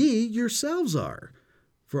than ye yourselves are.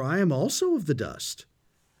 For I am also of the dust.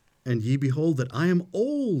 And ye behold that I am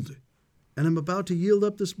old, and am about to yield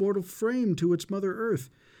up this mortal frame to its mother earth.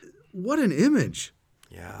 What an image.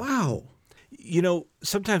 Yeah. Wow. You know,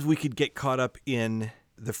 sometimes we could get caught up in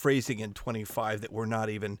the phrasing in 25 that we're not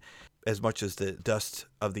even as much as the dust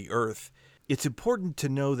of the earth. It's important to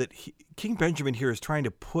know that King Benjamin here is trying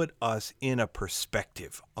to put us in a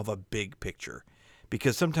perspective of a big picture,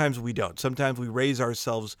 because sometimes we don't. Sometimes we raise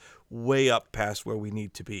ourselves way up past where we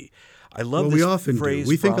need to be. I love this we often phrase. Do.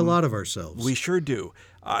 We think a lot of ourselves. We sure do.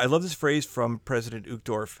 I love this phrase from President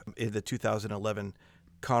Uchtdorf in the 2011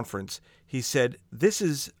 conference. He said, "This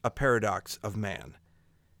is a paradox of man.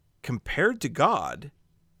 Compared to God,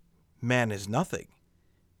 man is nothing,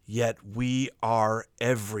 yet we are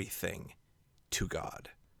everything to God."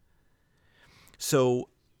 So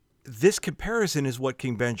this comparison is what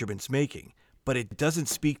King Benjamin's making, but it doesn't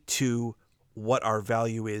speak to what our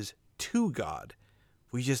value is to God.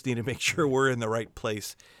 We just need to make sure we're in the right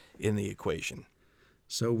place in the equation.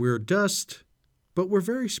 So we're dust, but we're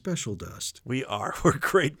very special dust. We are. We're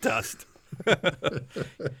great dust.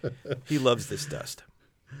 He loves this dust.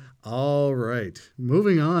 All right,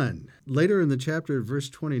 moving on. Later in the chapter, verse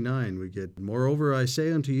 29, we get, "Moreover, I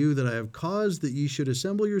say unto you that I have caused that ye should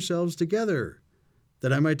assemble yourselves together,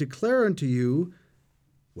 that I might declare unto you,"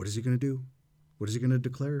 what is he going to do? What is he going to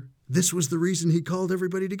declare? This was the reason he called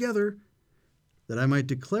everybody together, "that I might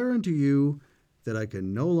declare unto you that I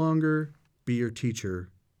can no longer be your teacher,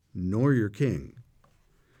 nor your king.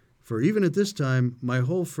 For even at this time my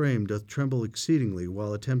whole frame doth tremble exceedingly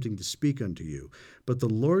while attempting to speak unto you. But the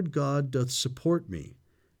Lord God doth support me,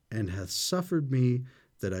 and hath suffered me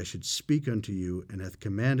that I should speak unto you, and hath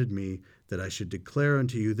commanded me that I should declare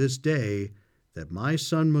unto you this day that my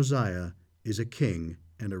son Mosiah is a king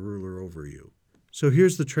and a ruler over you." So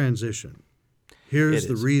here's the transition. Here's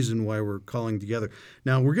the reason why we're calling together.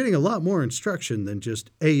 Now, we're getting a lot more instruction than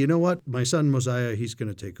just, hey, you know what? My son Mosiah, he's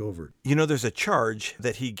going to take over. You know, there's a charge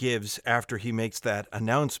that he gives after he makes that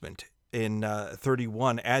announcement in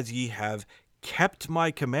 31, "As ye have kept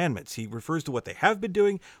my commandments." He refers to what they have been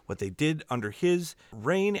doing, what they did under his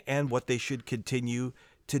reign, and what they should continue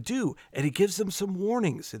to do. And he gives them some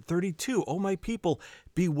warnings in 32. "O my people,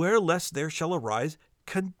 beware lest there shall arise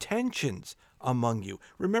contentions among you."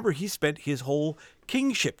 Remember, he spent his whole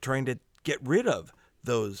kingship trying to get rid of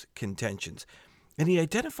those contentions. And he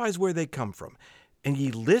identifies where they come from. "And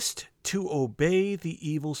ye list to obey the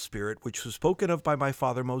evil spirit which was spoken of by my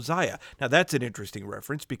father Mosiah." Now that's an interesting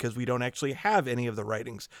reference because we don't actually have any of the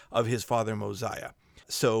writings of his father Mosiah.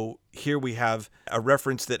 So here we have a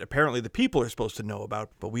reference that apparently the people are supposed to know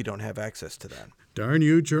about, but we don't have access to that. Darn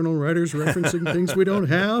you, journal writers referencing things we don't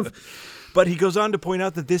have. But he goes on to point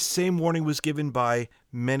out that this same warning was given by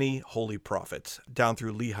many holy prophets down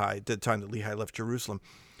through Lehi, the time that Lehi left Jerusalem.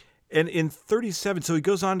 And in 37, so he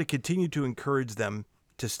goes on to continue to encourage them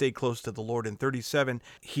to stay close to the Lord. In 37,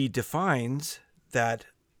 he defines that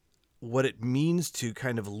what it means to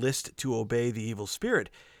kind of list to obey the evil spirit.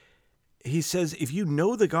 He says, if you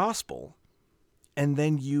know the gospel and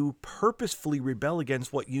then you purposefully rebel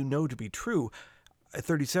against what you know to be true, at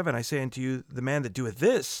 37, I say unto you, the man that doeth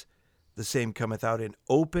this, the same cometh out in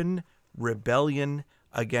open rebellion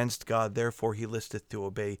against God. Therefore he listeth to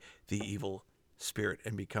obey the evil spirit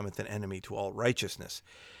and becometh an enemy to all righteousness.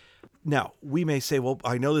 Now, we may say, well,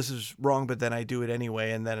 I know this is wrong, but then I do it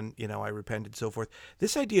anyway, and then, I repent and so forth.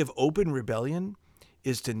 This idea of open rebellion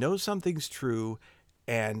is to know something's true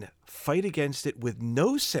and fight against it with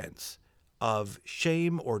no sense of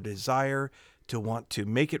shame or desire to want to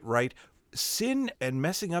make it right. Sin and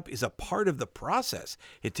messing up is a part of the process.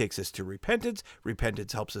 It takes us to repentance.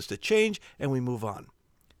 Repentance helps us to change, and we move on.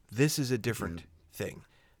 This is a different thing.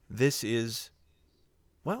 This is,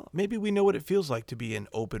 well, maybe we know what it feels like to be in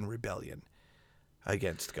open rebellion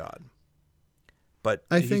against God. But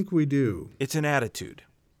I think we do. It's an attitude.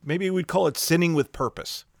 Maybe we'd call it sinning with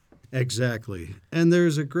purpose. Exactly. And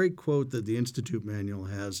there's a great quote that the Institute Manual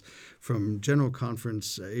has from General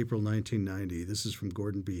Conference, April 1990. This is from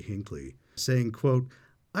Gordon B. Hinckley, saying, quote,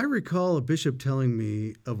 "I recall a bishop telling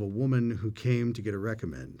me of a woman who came to get a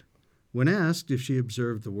recommend. When asked if she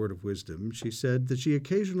observed the word of wisdom, she said that she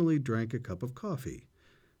occasionally drank a cup of coffee.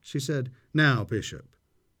 She said, 'Now, Bishop,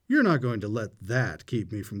 you're not going to let that keep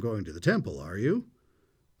me from going to the temple, are you?'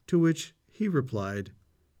 To which he replied,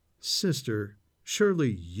 "Sister,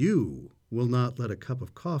 surely you will not let a cup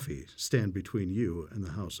of coffee stand between you and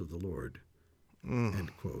the house of the Lord."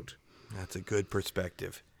 End quote. That's a good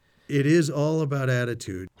perspective. It is all about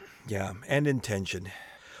attitude. Yeah, and intention.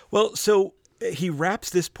 Well, so he wraps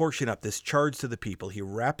this portion up, this charge to the people. He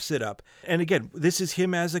wraps it up. And again, this is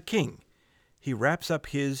him as a king. He wraps up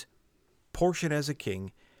his portion as a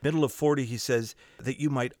king. Middle of 40, he says, that you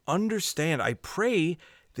might understand, I pray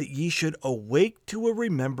that ye should awake to a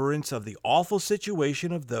remembrance of the awful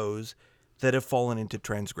situation of those that have fallen into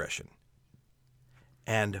transgression.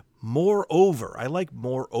 And moreover, I like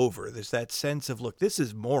moreover, there's that sense of, look, this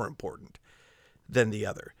is more important than the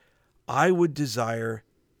other. I would desire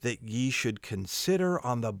that ye should consider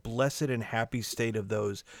on the blessed and happy state of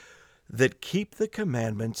those that keep the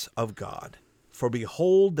commandments of God. For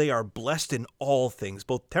behold, they are blessed in all things,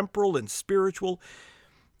 both temporal and spiritual.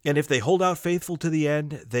 And if they hold out faithful to the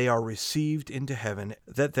end, they are received into heaven,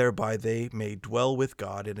 that thereby they may dwell with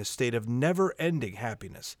God in a state of never-ending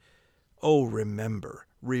happiness. Oh,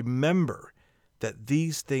 remember that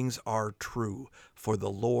these things are true, for the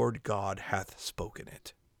Lord God hath spoken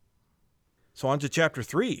it. So on to chapter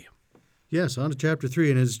 3. Yes, on to chapter 3.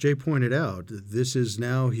 And as Jay pointed out, this is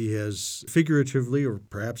now he has figuratively or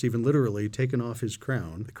perhaps even literally taken off his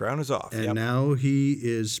crown. The crown is off. And now he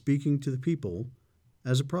is speaking to the people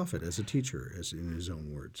as a prophet, as a teacher, as in his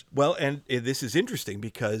own words. Well, and this is interesting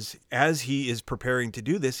because as he is preparing to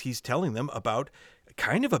do this, he's telling them about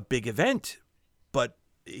kind of a big event, but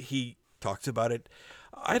he talks about it,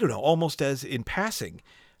 I don't know, almost as in passing.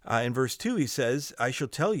 In verse 2, he says, I shall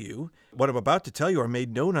tell you, what I'm about to tell you are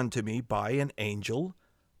made known unto me by an angel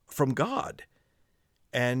from God.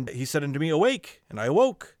 And he said unto me, awake, and I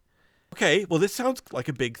awoke. Okay, well, this sounds like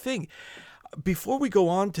a big thing. Before we go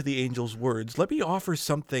on to the angel's words, let me offer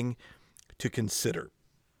something to consider.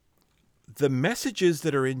 The messages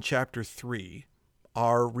that are in chapter 3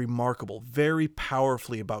 are remarkable, very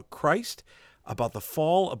powerfully about Christ, about the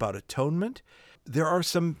fall, about atonement. There are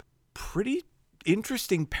some pretty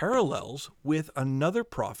interesting parallels with another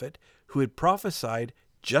prophet who had prophesied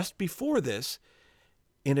just before this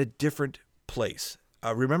in a different place.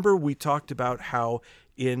 Remember we talked about how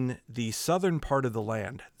in the southern part of the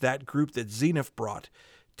land, that group that Zeniff brought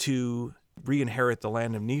to re-inherit the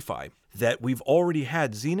land of Nephi, that we've already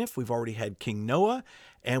had Zeniff, we've already had King Noah,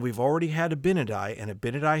 and we've already had Abinadi, and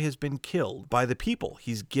Abinadi has been killed by the people.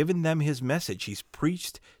 He's given them his message. He's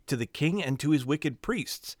preached to the king and to his wicked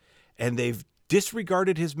priests, and they've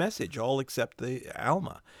disregarded his message, all except the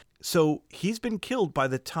Alma. So he's been killed by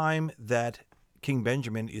the time that King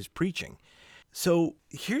Benjamin is preaching. So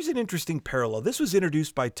here's an interesting parallel. This was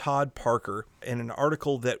introduced by Todd Parker in an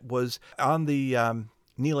article that was on the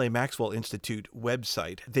Neal A. Maxwell Institute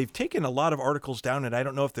website. They've taken a lot of articles down, and I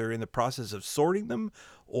don't know if they're in the process of sorting them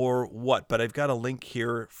or what, but I've got a link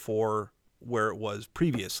here for where it was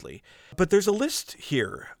previously. But there's a list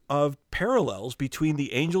here of parallels between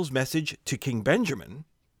the angel's message to King Benjamin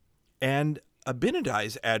and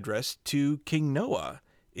Abinadi's address to King Noah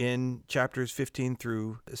in chapters 15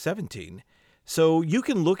 through 17. So you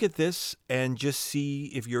can look at this and just see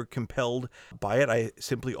if you're compelled by it. I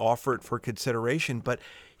simply offer it for consideration. But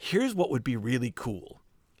here's what would be really cool.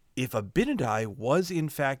 If Abinadi was in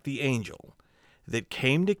fact the angel that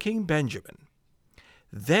came to King Benjamin,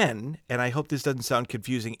 then, and I hope this doesn't sound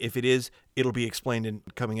confusing, if it is, it'll be explained in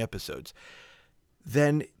coming episodes,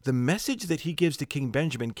 then the message that he gives to King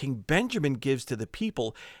Benjamin gives to the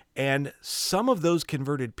people, and some of those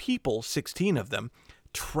converted people, 16 of them,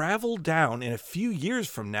 travel down in a few years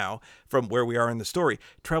from now, from where we are in the story,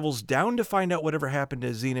 travels down to find out whatever happened to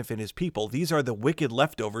Zeniff and his people. These are the wicked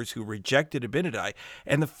leftovers who rejected Abinadi.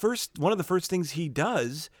 And one of the first things he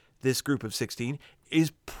does, this group of 16,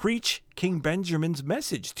 is preach King Benjamin's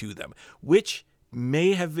message to them, which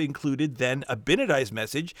may have included then Abinadi's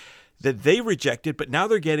message that they rejected, but now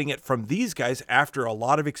they're getting it from these guys after a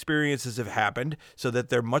lot of experiences have happened, so that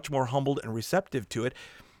they're much more humbled and receptive to it.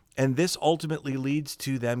 And this ultimately leads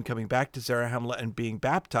to them coming back to Zarahemla and being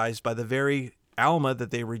baptized by the very Alma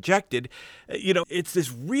that they rejected. You know, it's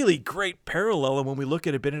this really great parallel. And when we look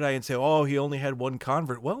at Abinadi and say, oh, he only had one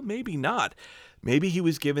convert, well, maybe not. Maybe he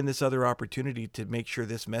was given this other opportunity to make sure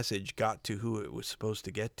this message got to who it was supposed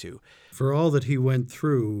to get to. For all that he went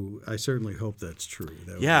through, I certainly hope that's true.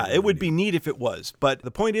 It would be neat if it was. But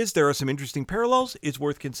the point is, there are some interesting parallels. It's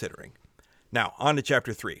worth considering. Now, on to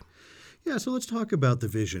chapter 3. Yeah, so let's talk about the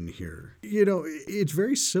vision here. You know, it's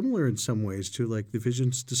very similar in some ways to like the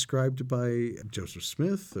visions described by Joseph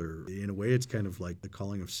Smith, or in a way it's kind of like the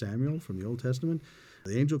calling of Samuel from the Old Testament.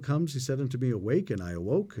 The angel comes, he said unto me, awake, and I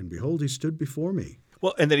awoke, and behold, he stood before me.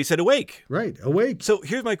 Well, and then he said, awake. Right, awake. So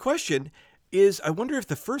here's my question I wonder if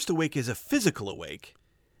the first awake is a physical awake,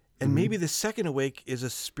 and maybe the second awake is a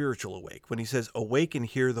spiritual awake, when he says, awake and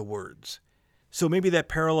hear the words. So maybe that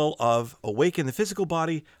parallel of awake in the physical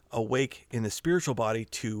body, awake in the spiritual body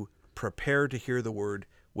to prepare to hear the word,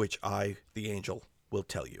 which I, the angel, will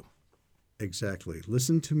tell you. Exactly.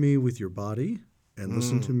 Listen to me with your body and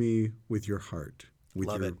listen to me with your heart,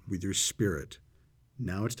 with your spirit.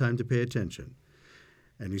 Now it's time to pay attention.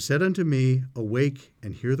 And he said unto me, awake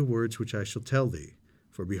and hear the words which I shall tell thee.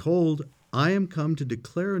 For behold, I am come to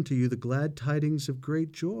declare unto you the glad tidings of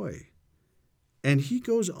great joy. And he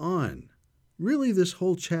goes on, really this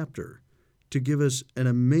whole chapter, to give us an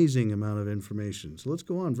amazing amount of information. So let's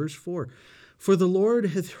go on. Verse 4. For the Lord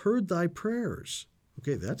hath heard thy prayers.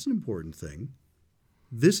 Okay, that's an important thing.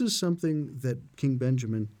 This is something that King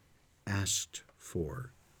Benjamin asked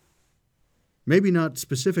for. Maybe not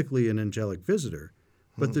specifically an angelic visitor,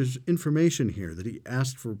 but there's information here that he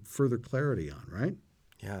asked for further clarity on, right?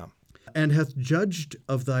 Yeah. And hath judged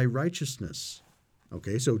of thy righteousness.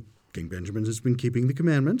 Okay, so King Benjamin has been keeping the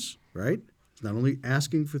commandments, right? He's not only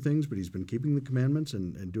asking for things, but he's been keeping the commandments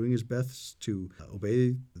and doing his best to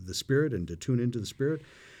obey the Spirit and to tune into the Spirit.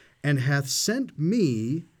 And hath sent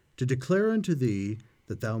me to declare unto thee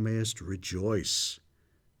that thou mayest rejoice,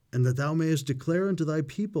 and that thou mayest declare unto thy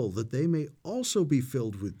people that they may also be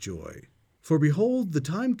filled with joy. For behold, the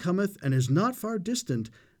time cometh, and is not far distant,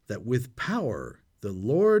 that with power the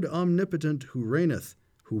Lord omnipotent, who reigneth,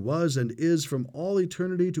 who was and is from all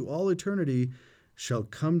eternity to all eternity, shall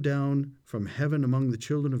come down from heaven among the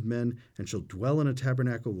children of men, and shall dwell in a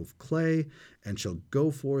tabernacle of clay, and shall go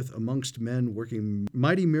forth amongst men, working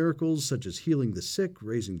mighty miracles, such as healing the sick,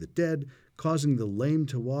 raising the dead, causing the lame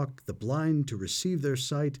to walk, the blind to receive their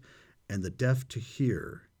sight, and the deaf to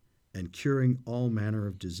hear, and curing all manner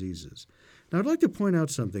of diseases. Now, I'd like to point out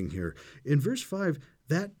something here. In verse 5,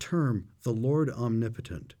 that term, the Lord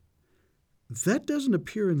omnipotent, that doesn't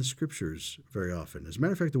appear in the Scriptures very often. As a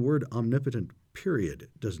matter of fact, the word omnipotent, period,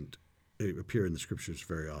 doesn't appear in the Scriptures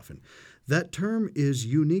very often. That term is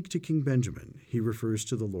unique to King Benjamin. He refers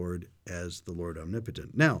to the Lord as the Lord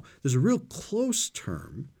omnipotent. Now, there's a real close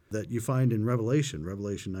term that you find in Revelation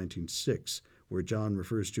 19:6, where John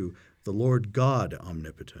refers to the Lord God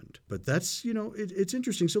omnipotent. But that's, it's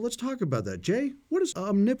interesting. So let's talk about that. Jay, what does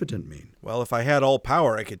omnipotent mean? Well, if I had all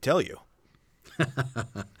power, I could tell you.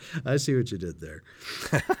 I see what you did there.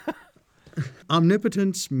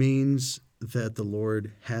 Omnipotence means that the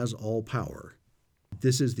Lord has all power.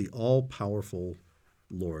 This is the all-powerful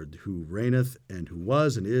Lord who reigneth and who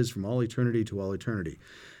was and is from all eternity to all eternity.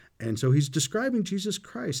 And so he's describing Jesus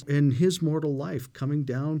Christ in his mortal life, coming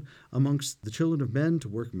down amongst the children of men to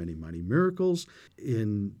work many mighty miracles.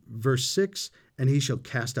 In verse 6, and he shall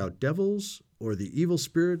cast out devils, or the evil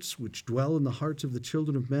spirits which dwell in the hearts of the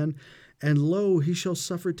children of men. And lo, he shall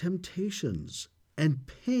suffer temptations and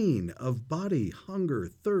pain of body,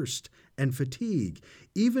 hunger, thirst, and fatigue,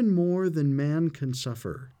 even more than man can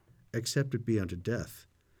suffer, except it be unto death.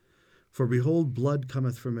 For behold, blood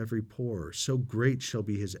cometh from every pore, so great shall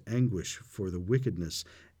be his anguish for the wickedness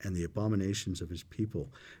and the abominations of his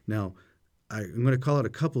people. Now, I'm going to call out a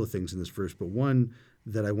couple of things in this verse, but one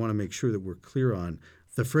that I want to make sure that we're clear on.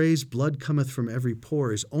 The phrase, blood cometh from every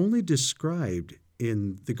pore, is only described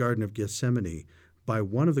in the Garden of Gethsemane by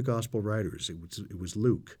one of the gospel writers. It was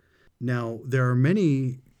Luke. Now, there are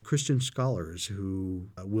many Christian scholars who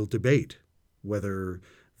will debate whether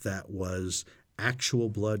that was actual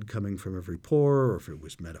blood coming from every pore, or if it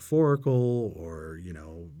was metaphorical, or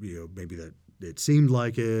maybe that it seemed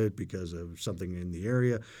like it because of something in the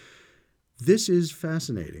area. This is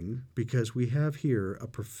fascinating because we have here a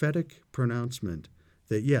prophetic pronouncement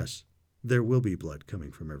that yes, there will be blood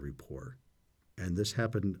coming from every pore, and this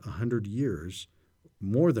happened 100 years,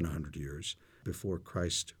 more than 100 years, before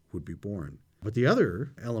Christ would be born. But the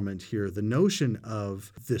other element here, the notion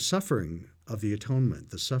of the suffering of the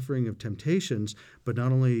atonement, the suffering of temptations, but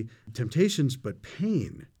not only temptations, but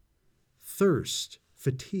pain, thirst,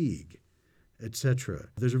 fatigue, etc.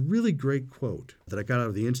 There's a really great quote that I got out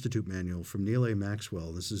of the Institute Manual from Neal A.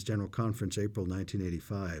 Maxwell. This is General Conference, April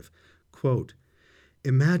 1985. Quote,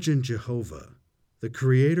 "Imagine Jehovah, the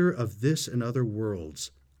creator of this and other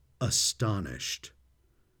worlds, astonished.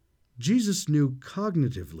 Jesus knew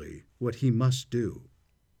cognitively what he must do,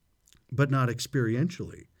 but not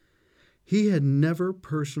experientially. He had never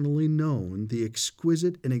personally known the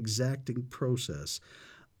exquisite and exacting process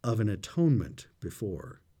of an atonement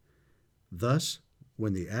before. Thus,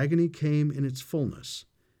 when the agony came in its fullness,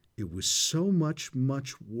 it was so much,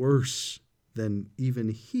 much worse than even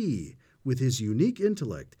he, with his unique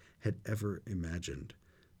intellect, had ever imagined.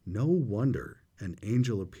 No wonder an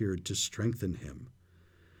angel appeared to strengthen him.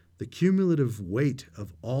 The cumulative weight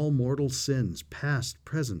of all mortal sins, past,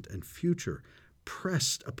 present, and future,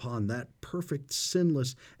 pressed upon that perfect,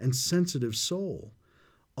 sinless, and sensitive soul.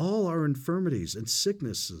 All our infirmities and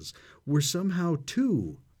sicknesses were somehow,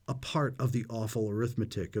 too, a part of the awful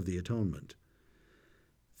arithmetic of the atonement.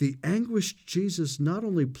 The anguished Jesus not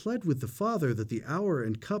only pled with the Father that the hour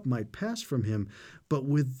and cup might pass from him, but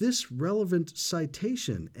with this relevant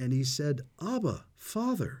citation, and he said, Abba,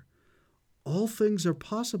 Father, all things are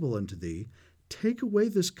possible unto thee. Take away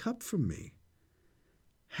this cup from me.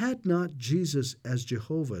 Had not Jesus, as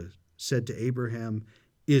Jehovah, said to Abraham,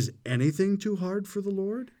 Is anything too hard for the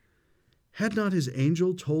Lord? Had not his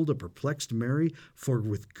angel told a perplexed Mary, For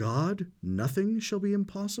with God nothing shall be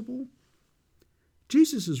impossible?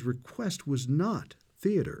 Jesus' request was not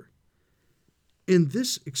theater. In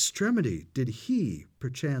this extremity, did he,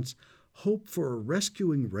 perchance, hope for a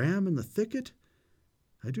rescuing ram in the thicket?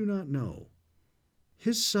 I do not know.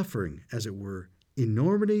 His suffering, as it were,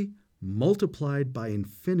 enormity multiplied by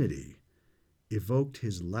infinity, evoked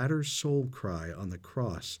his latter soul cry on the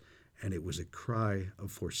cross, and it was a cry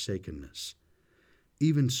of forsakenness.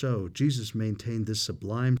 Even so, Jesus maintained this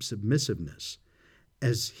sublime submissiveness,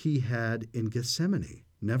 as he had in Gethsemane.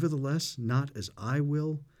 Nevertheless, not as I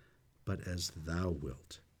will, but as thou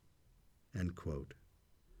wilt. End quote.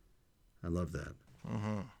 I love that.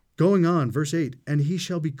 Going on, verse 8, And he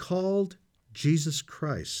shall be called Jesus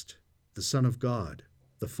Christ, the Son of God,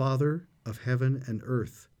 the Father of heaven and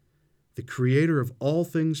earth, the Creator of all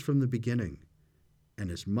things from the beginning, and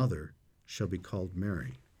his mother shall be called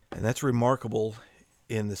Mary. And that's remarkable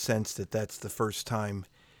in the sense that that's the first time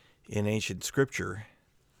in ancient scripture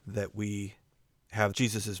that we have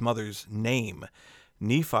Jesus' mother's name.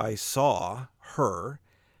 Nephi saw her,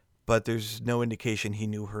 but there's no indication he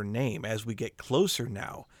knew her name. As we get closer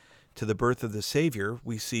now to the birth of the Savior,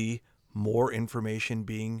 we see more information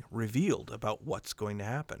being revealed about what's going to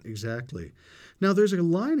happen. Exactly. Now, there's a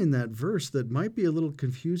line in that verse that might be a little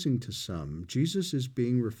confusing to some. Jesus is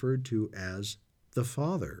being referred to as the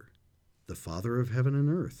Father of heaven and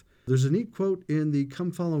earth. There's a neat quote in the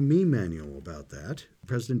Come Follow Me manual about that.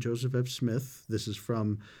 President Joseph F. Smith, this is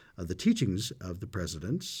from the teachings of the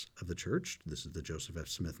presidents of the church. This is the Joseph F.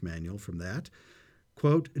 Smith manual from that.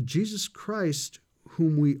 Quote, Jesus Christ,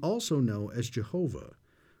 whom we also know as Jehovah,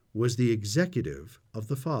 was the executive of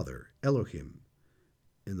the Father, Elohim,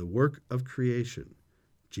 in the work of creation.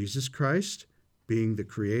 Jesus Christ, being the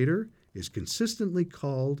Creator, is consistently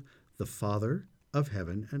called the Father of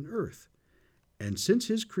heaven and earth. And since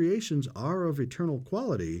his creations are of eternal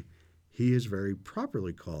quality, he is very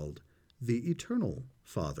properly called the eternal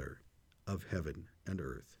Father of heaven and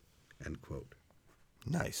earth. End quote.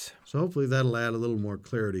 Nice. So hopefully that'll add a little more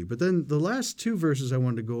clarity. But then the last two verses I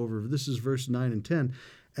wanted to go over, this is verse 9 and 10.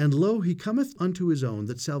 And lo, he cometh unto his own,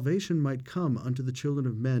 that salvation might come unto the children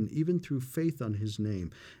of men, even through faith on his name.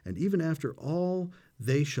 And even after all,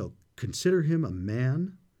 they shall consider him a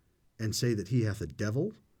man, and say that he hath a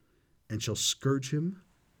devil, and shall scourge him,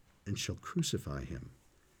 and shall crucify him.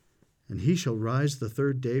 And he shall rise the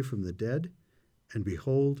third day from the dead, and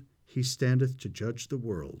behold, he standeth to judge the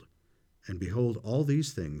world. And behold, all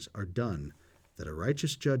these things are done, that a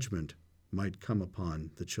righteous judgment might come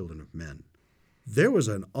upon the children of men. There was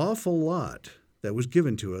an awful lot that was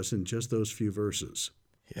given to us in just those few verses.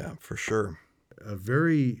 Yeah, for sure. A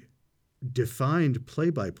very defined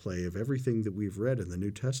play-by-play of everything that we've read in the New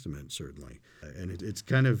Testament, certainly. And it's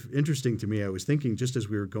kind of interesting to me. I was thinking, just as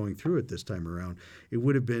we were going through it this time around, it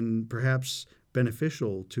would have been perhaps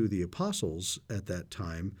beneficial to the apostles at that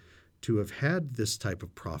time to have had this type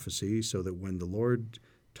of prophecy, so that when the Lord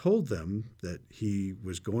told them that he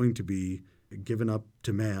was going to be given up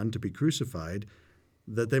to man to be crucified,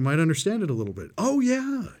 that they might understand it a little bit. Oh,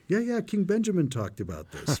 yeah, King Benjamin talked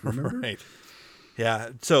about this, remember? Right. Yeah,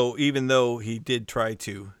 so even though he did try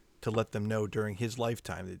to let them know during his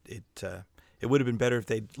lifetime, it would have been better if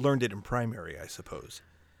they'd learned it in primary, I suppose.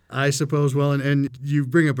 I suppose, well, and you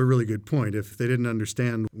bring up a really good point. If they didn't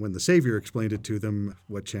understand when the Savior explained it to them,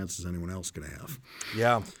 what chance is anyone else going to have?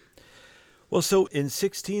 Yeah. Well, so in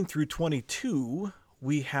 16 through 22,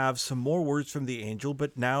 we have some more words from the angel,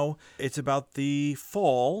 but now it's about the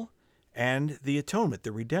fall and the atonement,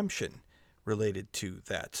 the redemption related to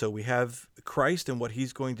that. So we have Christ and what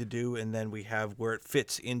he's going to do, and then we have where it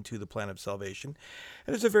fits into the plan of salvation.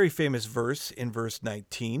 And there's a very famous verse in verse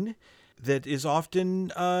 19 that is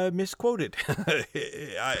often misquoted.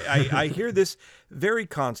 I hear this very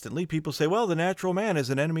constantly. People say, well, the natural man is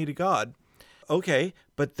an enemy to God. Okay,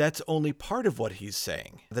 but that's only part of what he's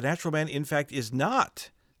saying. The natural man, in fact, is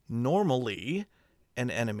not normally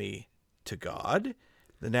an enemy to God.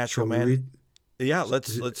 The natural Shall we man. read- Yeah,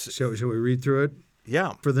 let's. Shall we read through it?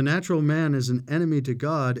 Yeah. For the natural man is an enemy to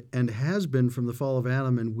God and has been from the fall of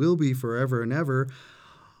Adam and will be forever and ever,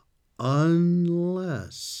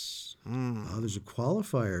 unless. Oh, there's a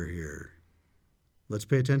qualifier here. Let's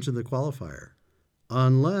pay attention to the qualifier.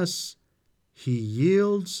 Unless he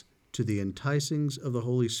yields to the enticings of the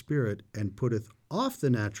Holy Spirit and putteth off the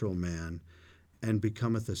natural man and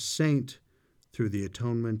becometh a saint through the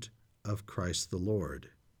atonement of Christ the Lord,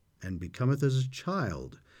 and becometh as a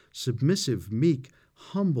child, submissive, meek,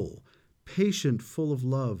 humble, patient, full of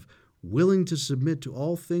love, willing to submit to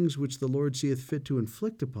all things which the Lord seeth fit to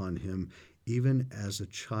inflict upon him, even as a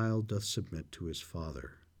child doth submit to his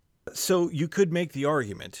father. So you could make the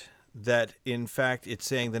argument that, in fact, it's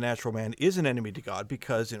saying the natural man is an enemy to God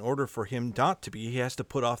because in order for him not to be, he has to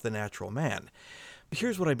put off the natural man.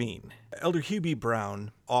 Here's what I mean. Elder Hugh B.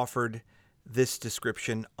 Brown offered this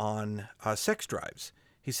description on sex drives.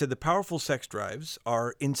 He said the powerful sex drives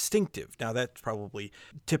are instinctive. Now, that's probably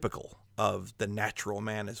typical of the natural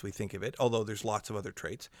man as we think of it, although there's lots of other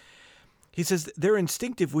traits. He says they're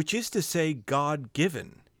instinctive, which is to say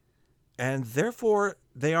God-given, and therefore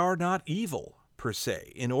they are not evil per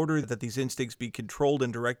se. In order that these instincts be controlled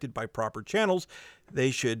and directed by proper channels,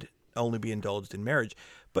 they should only be indulged in marriage.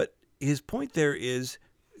 But his point there is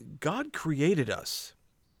God created us,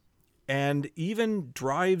 and even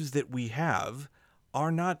drives that we have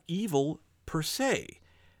are not evil per se.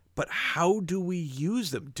 But how do we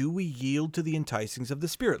use them? Do we yield to the enticings of the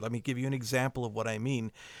Spirit? Let me give you an example of what I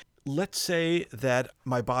mean. Let's say that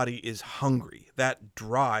my body is hungry. That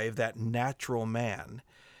drive, that natural man,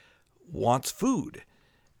 wants food.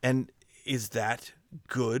 And is that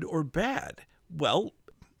good or bad? Well,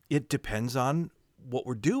 it depends on what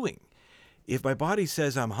we're doing. If my body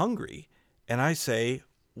says I'm hungry, and I say,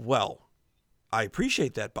 well, I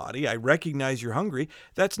appreciate that, body. I recognize you're hungry.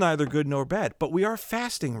 That's neither good nor bad. But we are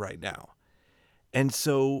fasting right now. And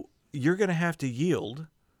so you're going to have to yield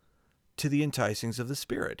to the enticings of the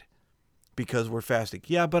Spirit because we're fasting.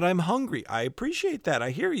 Yeah, but I'm hungry. I appreciate that.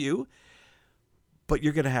 I hear you. But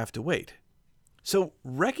you're going to have to wait. So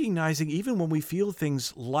recognizing even when we feel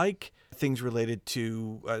things like things related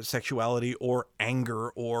to sexuality or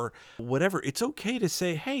anger or whatever, it's okay to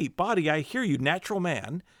say, hey, body, I hear you. Natural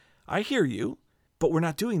man, I hear you, but we're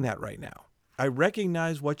not doing that right now. I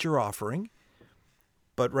recognize what you're offering,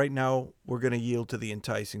 but right now we're going to yield to the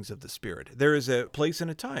enticings of the Spirit. There is a place and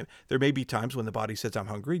a time. There may be times when the body says, I'm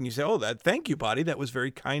hungry, and you say, oh, thank you, body. That was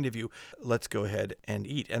very kind of you. Let's go ahead and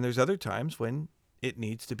eat. And there's other times when it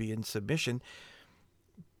needs to be in submission,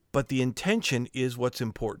 but the intention is what's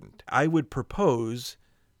important. I would propose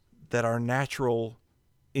that our natural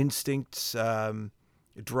instincts,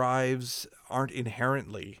 drives aren't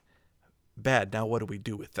inherently bad. Now, what do we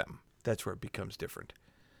do with them? That's where it becomes different.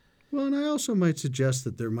 Well, and I also might suggest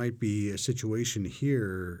that there might be a situation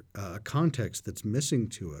here, a context that's missing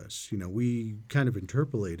to us. You know, we kind of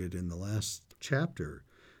interpolated in the last chapter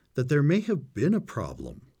that there may have been a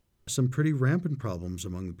problem, some pretty rampant problems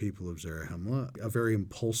among the people of Zarahemla, very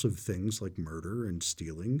impulsive things like murder and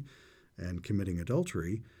stealing and committing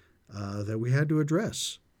adultery that we had to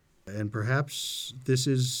address. And perhaps this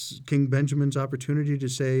is King Benjamin's opportunity to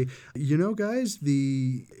say, you know, guys,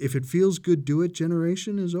 the if it feels good, do it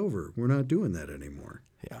generation is over. We're not doing that anymore.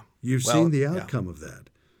 Yeah. You've seen the outcome of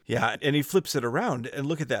that. Yeah, and he flips it around and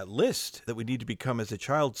look at that list that we need to become as a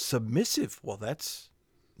child submissive. Well, that's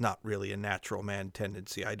not really a natural man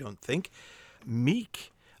tendency, I don't think.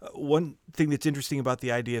 Meek. One thing that's interesting about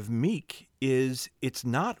the idea of meek is it's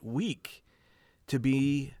not weak. To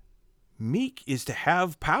be meek is to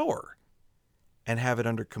have power and have it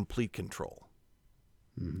under complete control.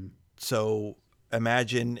 Mm-hmm. So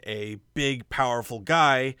imagine a big, powerful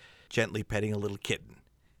guy gently petting a little kitten.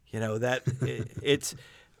 You know, that it's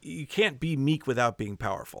you can't be meek without being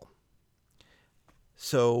powerful.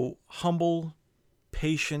 So humble,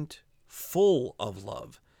 patient, full of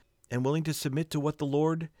love, and willing to submit to what the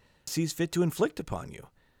Lord sees fit to inflict upon you.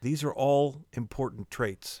 These are all important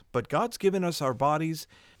traits, but God's given us our bodies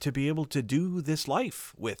to be able to do this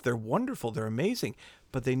life with. They're wonderful, they're amazing,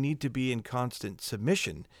 but they need to be in constant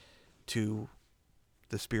submission to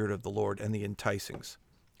the Spirit of the Lord and the enticings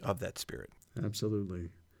of that Spirit. Absolutely.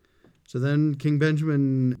 So then King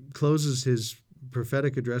Benjamin closes his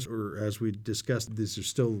prophetic address, or as we discussed, these are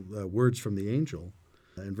still words from the angel.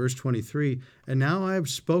 In verse 23, and now I have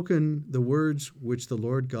spoken the words which the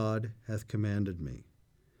Lord God hath commanded me.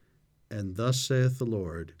 And thus saith the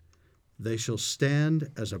Lord, they shall stand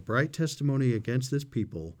as a bright testimony against this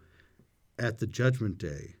people at the judgment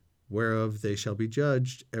day, whereof they shall be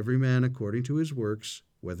judged, every man according to his works,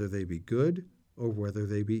 whether they be good or whether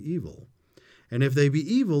they be evil. And if they be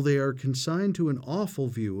evil, they are consigned to an awful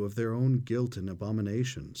view of their own guilt and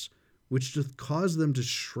abominations, which doth cause them to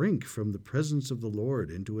shrink from the presence of the Lord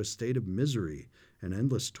into a state of misery and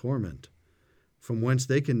endless torment, from whence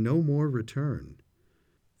they can no more return.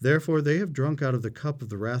 Therefore they have drunk out of the cup of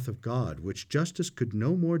the wrath of God, which justice could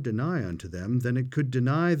no more deny unto them than it could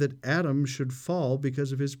deny that Adam should fall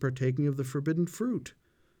because of his partaking of the forbidden fruit.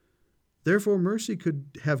 Therefore mercy could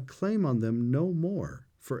have claim on them no more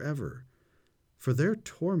forever. For their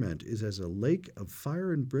torment is as a lake of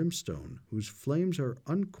fire and brimstone, whose flames are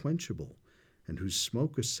unquenchable, and whose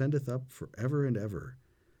smoke ascendeth up forever and ever.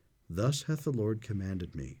 Thus hath the Lord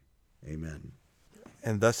commanded me. Amen.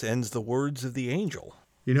 And thus ends the words of the angel.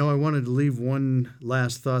 You know, I wanted to leave one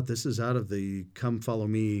last thought. This is out of the Come Follow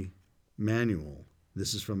Me manual.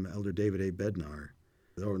 This is from Elder David A. Bednar.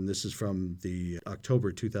 And this is from the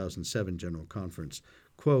October 2007 General Conference.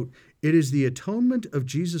 Quote, "It is the atonement of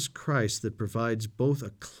Jesus Christ that provides both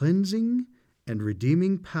a cleansing and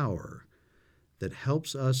redeeming power that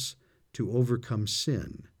helps us to overcome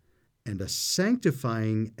sin, and a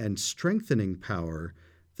sanctifying and strengthening power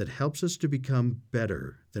that helps us to become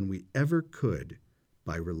better than we ever could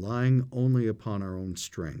by relying only upon our own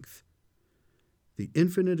strength. The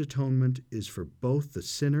infinite atonement is for both the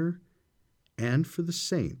sinner and for the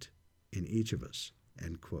saint in each of us."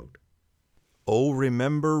 End quote. Oh,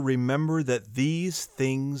 remember that these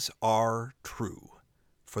things are true,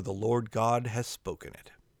 for the Lord God has spoken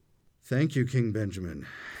it. Thank you, King Benjamin.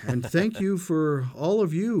 And thank you for all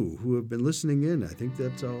of you who have been listening in. I think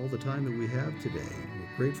that's all the time that we have today.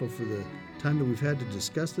 We're grateful for the time that we've had to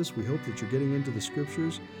discuss this. We hope that you're getting into the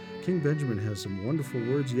scriptures. King Benjamin has some wonderful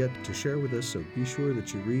words yet to share with us, so be sure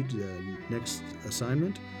that you read next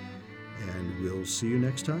assignment, and we'll see you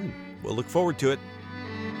next time. We'll look forward to it.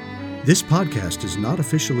 This podcast is not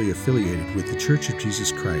officially affiliated with the Church of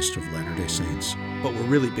Jesus Christ of Latter-day Saints. But we're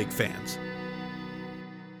really big fans.